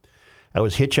Australia. I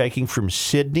was hitchhiking from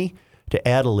Sydney to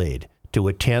Adelaide to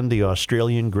attend the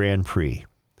Australian Grand Prix.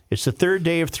 It's the third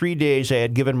day of 3 days I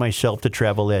had given myself to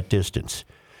travel that distance.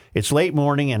 It's late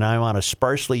morning and I'm on a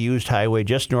sparsely used highway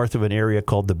just north of an area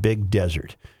called the Big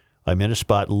Desert. I'm in a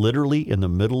spot literally in the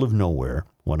middle of nowhere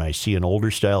when I see an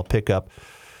older style pickup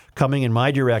coming in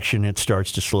my direction. It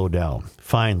starts to slow down.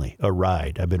 Finally, a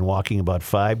ride. I've been walking about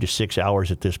 5 to 6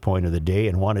 hours at this point of the day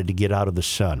and wanted to get out of the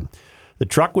sun. The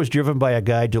truck was driven by a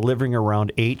guy delivering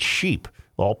around 8 sheep,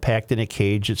 all packed in a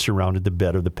cage that surrounded the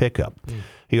bed of the pickup.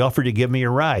 He offered to give me a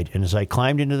ride, and as I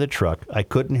climbed into the truck, I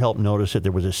couldn't help notice that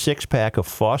there was a 6-pack of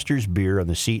Foster's beer on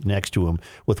the seat next to him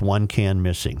with one can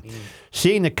missing.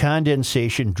 Seeing the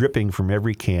condensation dripping from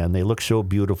every can, they looked so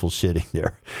beautiful sitting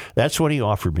there. That's when he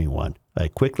offered me one. I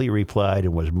quickly replied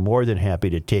and was more than happy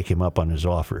to take him up on his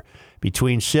offer.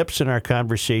 Between sips and our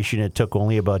conversation, it took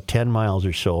only about 10 miles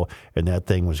or so, and that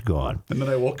thing was gone. And then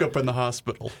I woke up in the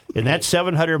hospital. In that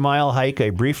 700-mile hike,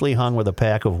 I briefly hung with a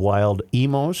pack of wild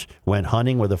emos, went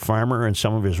hunting with a farmer and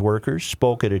some of his workers,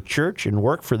 spoke at a church, and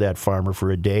worked for that farmer for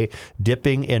a day,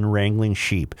 dipping and wrangling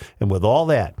sheep. And with all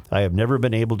that, I have never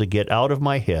been able to get out of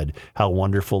my head how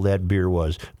wonderful that beer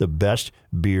was. The best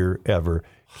beer ever.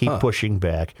 Keep pushing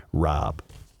back, Rob.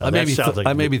 Now, I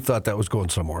maybe like thought that was going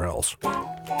somewhere else.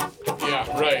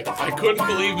 Yeah, right. I couldn't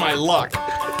believe my luck.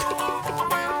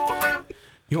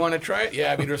 You want to try it?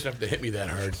 Yeah, but you don't have to hit me that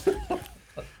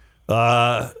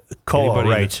hard. Cole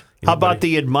writes, how about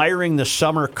the admiring the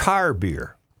summer car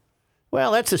beer?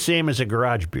 Well, that's the same as a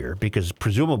garage beer because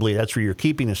presumably that's where you're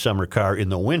keeping the summer car in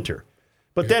the winter.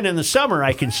 But then in the summer,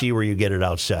 I can see where you get it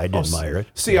outside and admire it.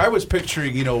 See, I was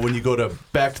picturing, when you go to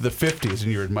back to the 50s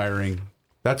and you're admiring.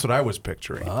 That's what I was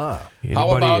picturing. How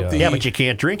about Yeah, but you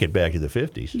can't drink it back to the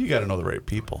 50s. You got to know the right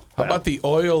people. How about the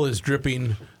oil is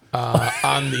dripping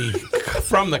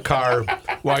from the car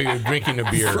while you're drinking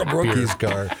a beer? From Rookie's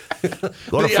car.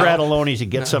 Go to Fratelloni's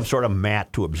and get some sort of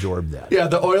mat to absorb that. Yeah,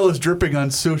 the oil is dripping on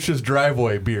Susha's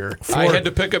driveway beer. I had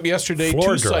to pick up yesterday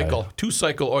floor two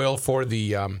cycle oil for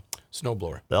the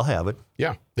snowblower. They'll have it.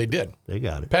 Yeah, they did. They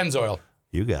got it. Pennzoil.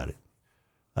 You got it.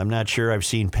 I'm not sure I've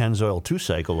seen Pennzoil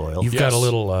 2-cycle oil. You've got a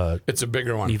little. It's a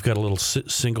bigger one. You've got a little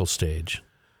single stage.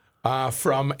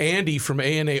 From Andy from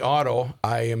A&A Auto,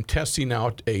 I am testing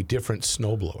out a different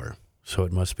snowblower. So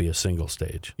it must be a single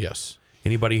stage. Yes.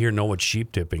 Anybody here know what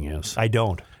sheep dipping is? I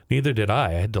don't. Neither did I.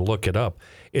 I had to look it up.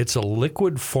 It's a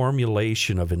liquid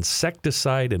formulation of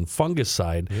insecticide and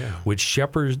fungicide which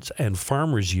shepherds and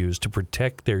farmers use to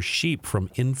protect their sheep from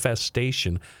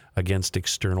infestation against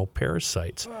external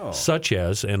parasites, such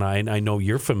as, and I know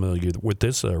you're familiar with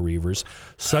this, Reavers,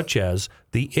 such as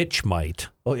the itch mite.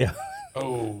 Oh, yeah.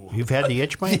 Oh. You've had the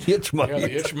itch mite? The itch mite. Yeah,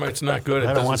 the itch mite's not good.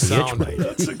 I don't want the itch mite.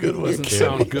 That's a good one. Doesn't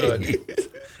sound good.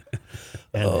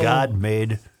 And God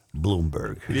made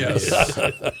Bloomberg. Yes.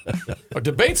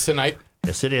 Debates tonight.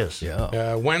 Yes, it is.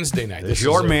 Yeah. Wednesday night. As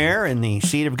your mayor in the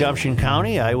seat of Gumption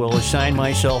County, I will assign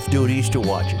myself duties to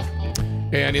watch it.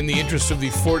 And in the interest of the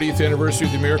 40th anniversary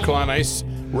of the Miracle on Ice,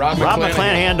 Rob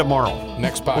McClanahan tomorrow.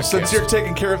 Next podcast. Well, since you're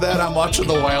taking care of that, I'm watching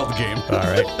the Wild game. All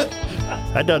right.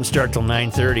 That doesn't start till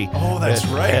 9:30. Oh, that's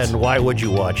right. And why would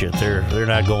you watch it? They're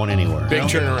not going anywhere. Big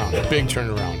turnaround. Big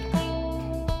turnaround.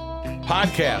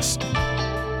 Podcast.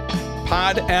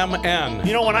 PodMN.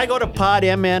 You know, when I go to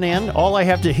PodMNN, all I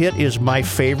have to hit is my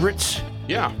favorites.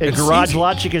 Yeah. And Garage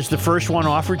Logic is the first one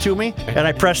offered to me, and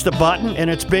I press the button, and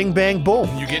it's bing, bang, boom.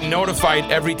 You get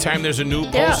notified every time there's a new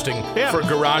posting for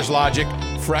Garage Logic,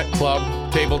 Fret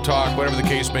Club, Table Talk, whatever the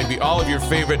case may be, all of your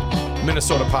favorite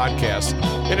Minnesota podcasts.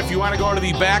 And if you want to go to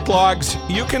the backlogs,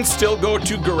 you can still go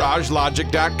to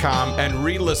garagelogic.com and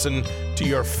re-listen to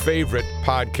your favorite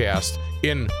podcast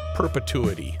in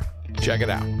perpetuity. Check it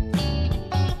out.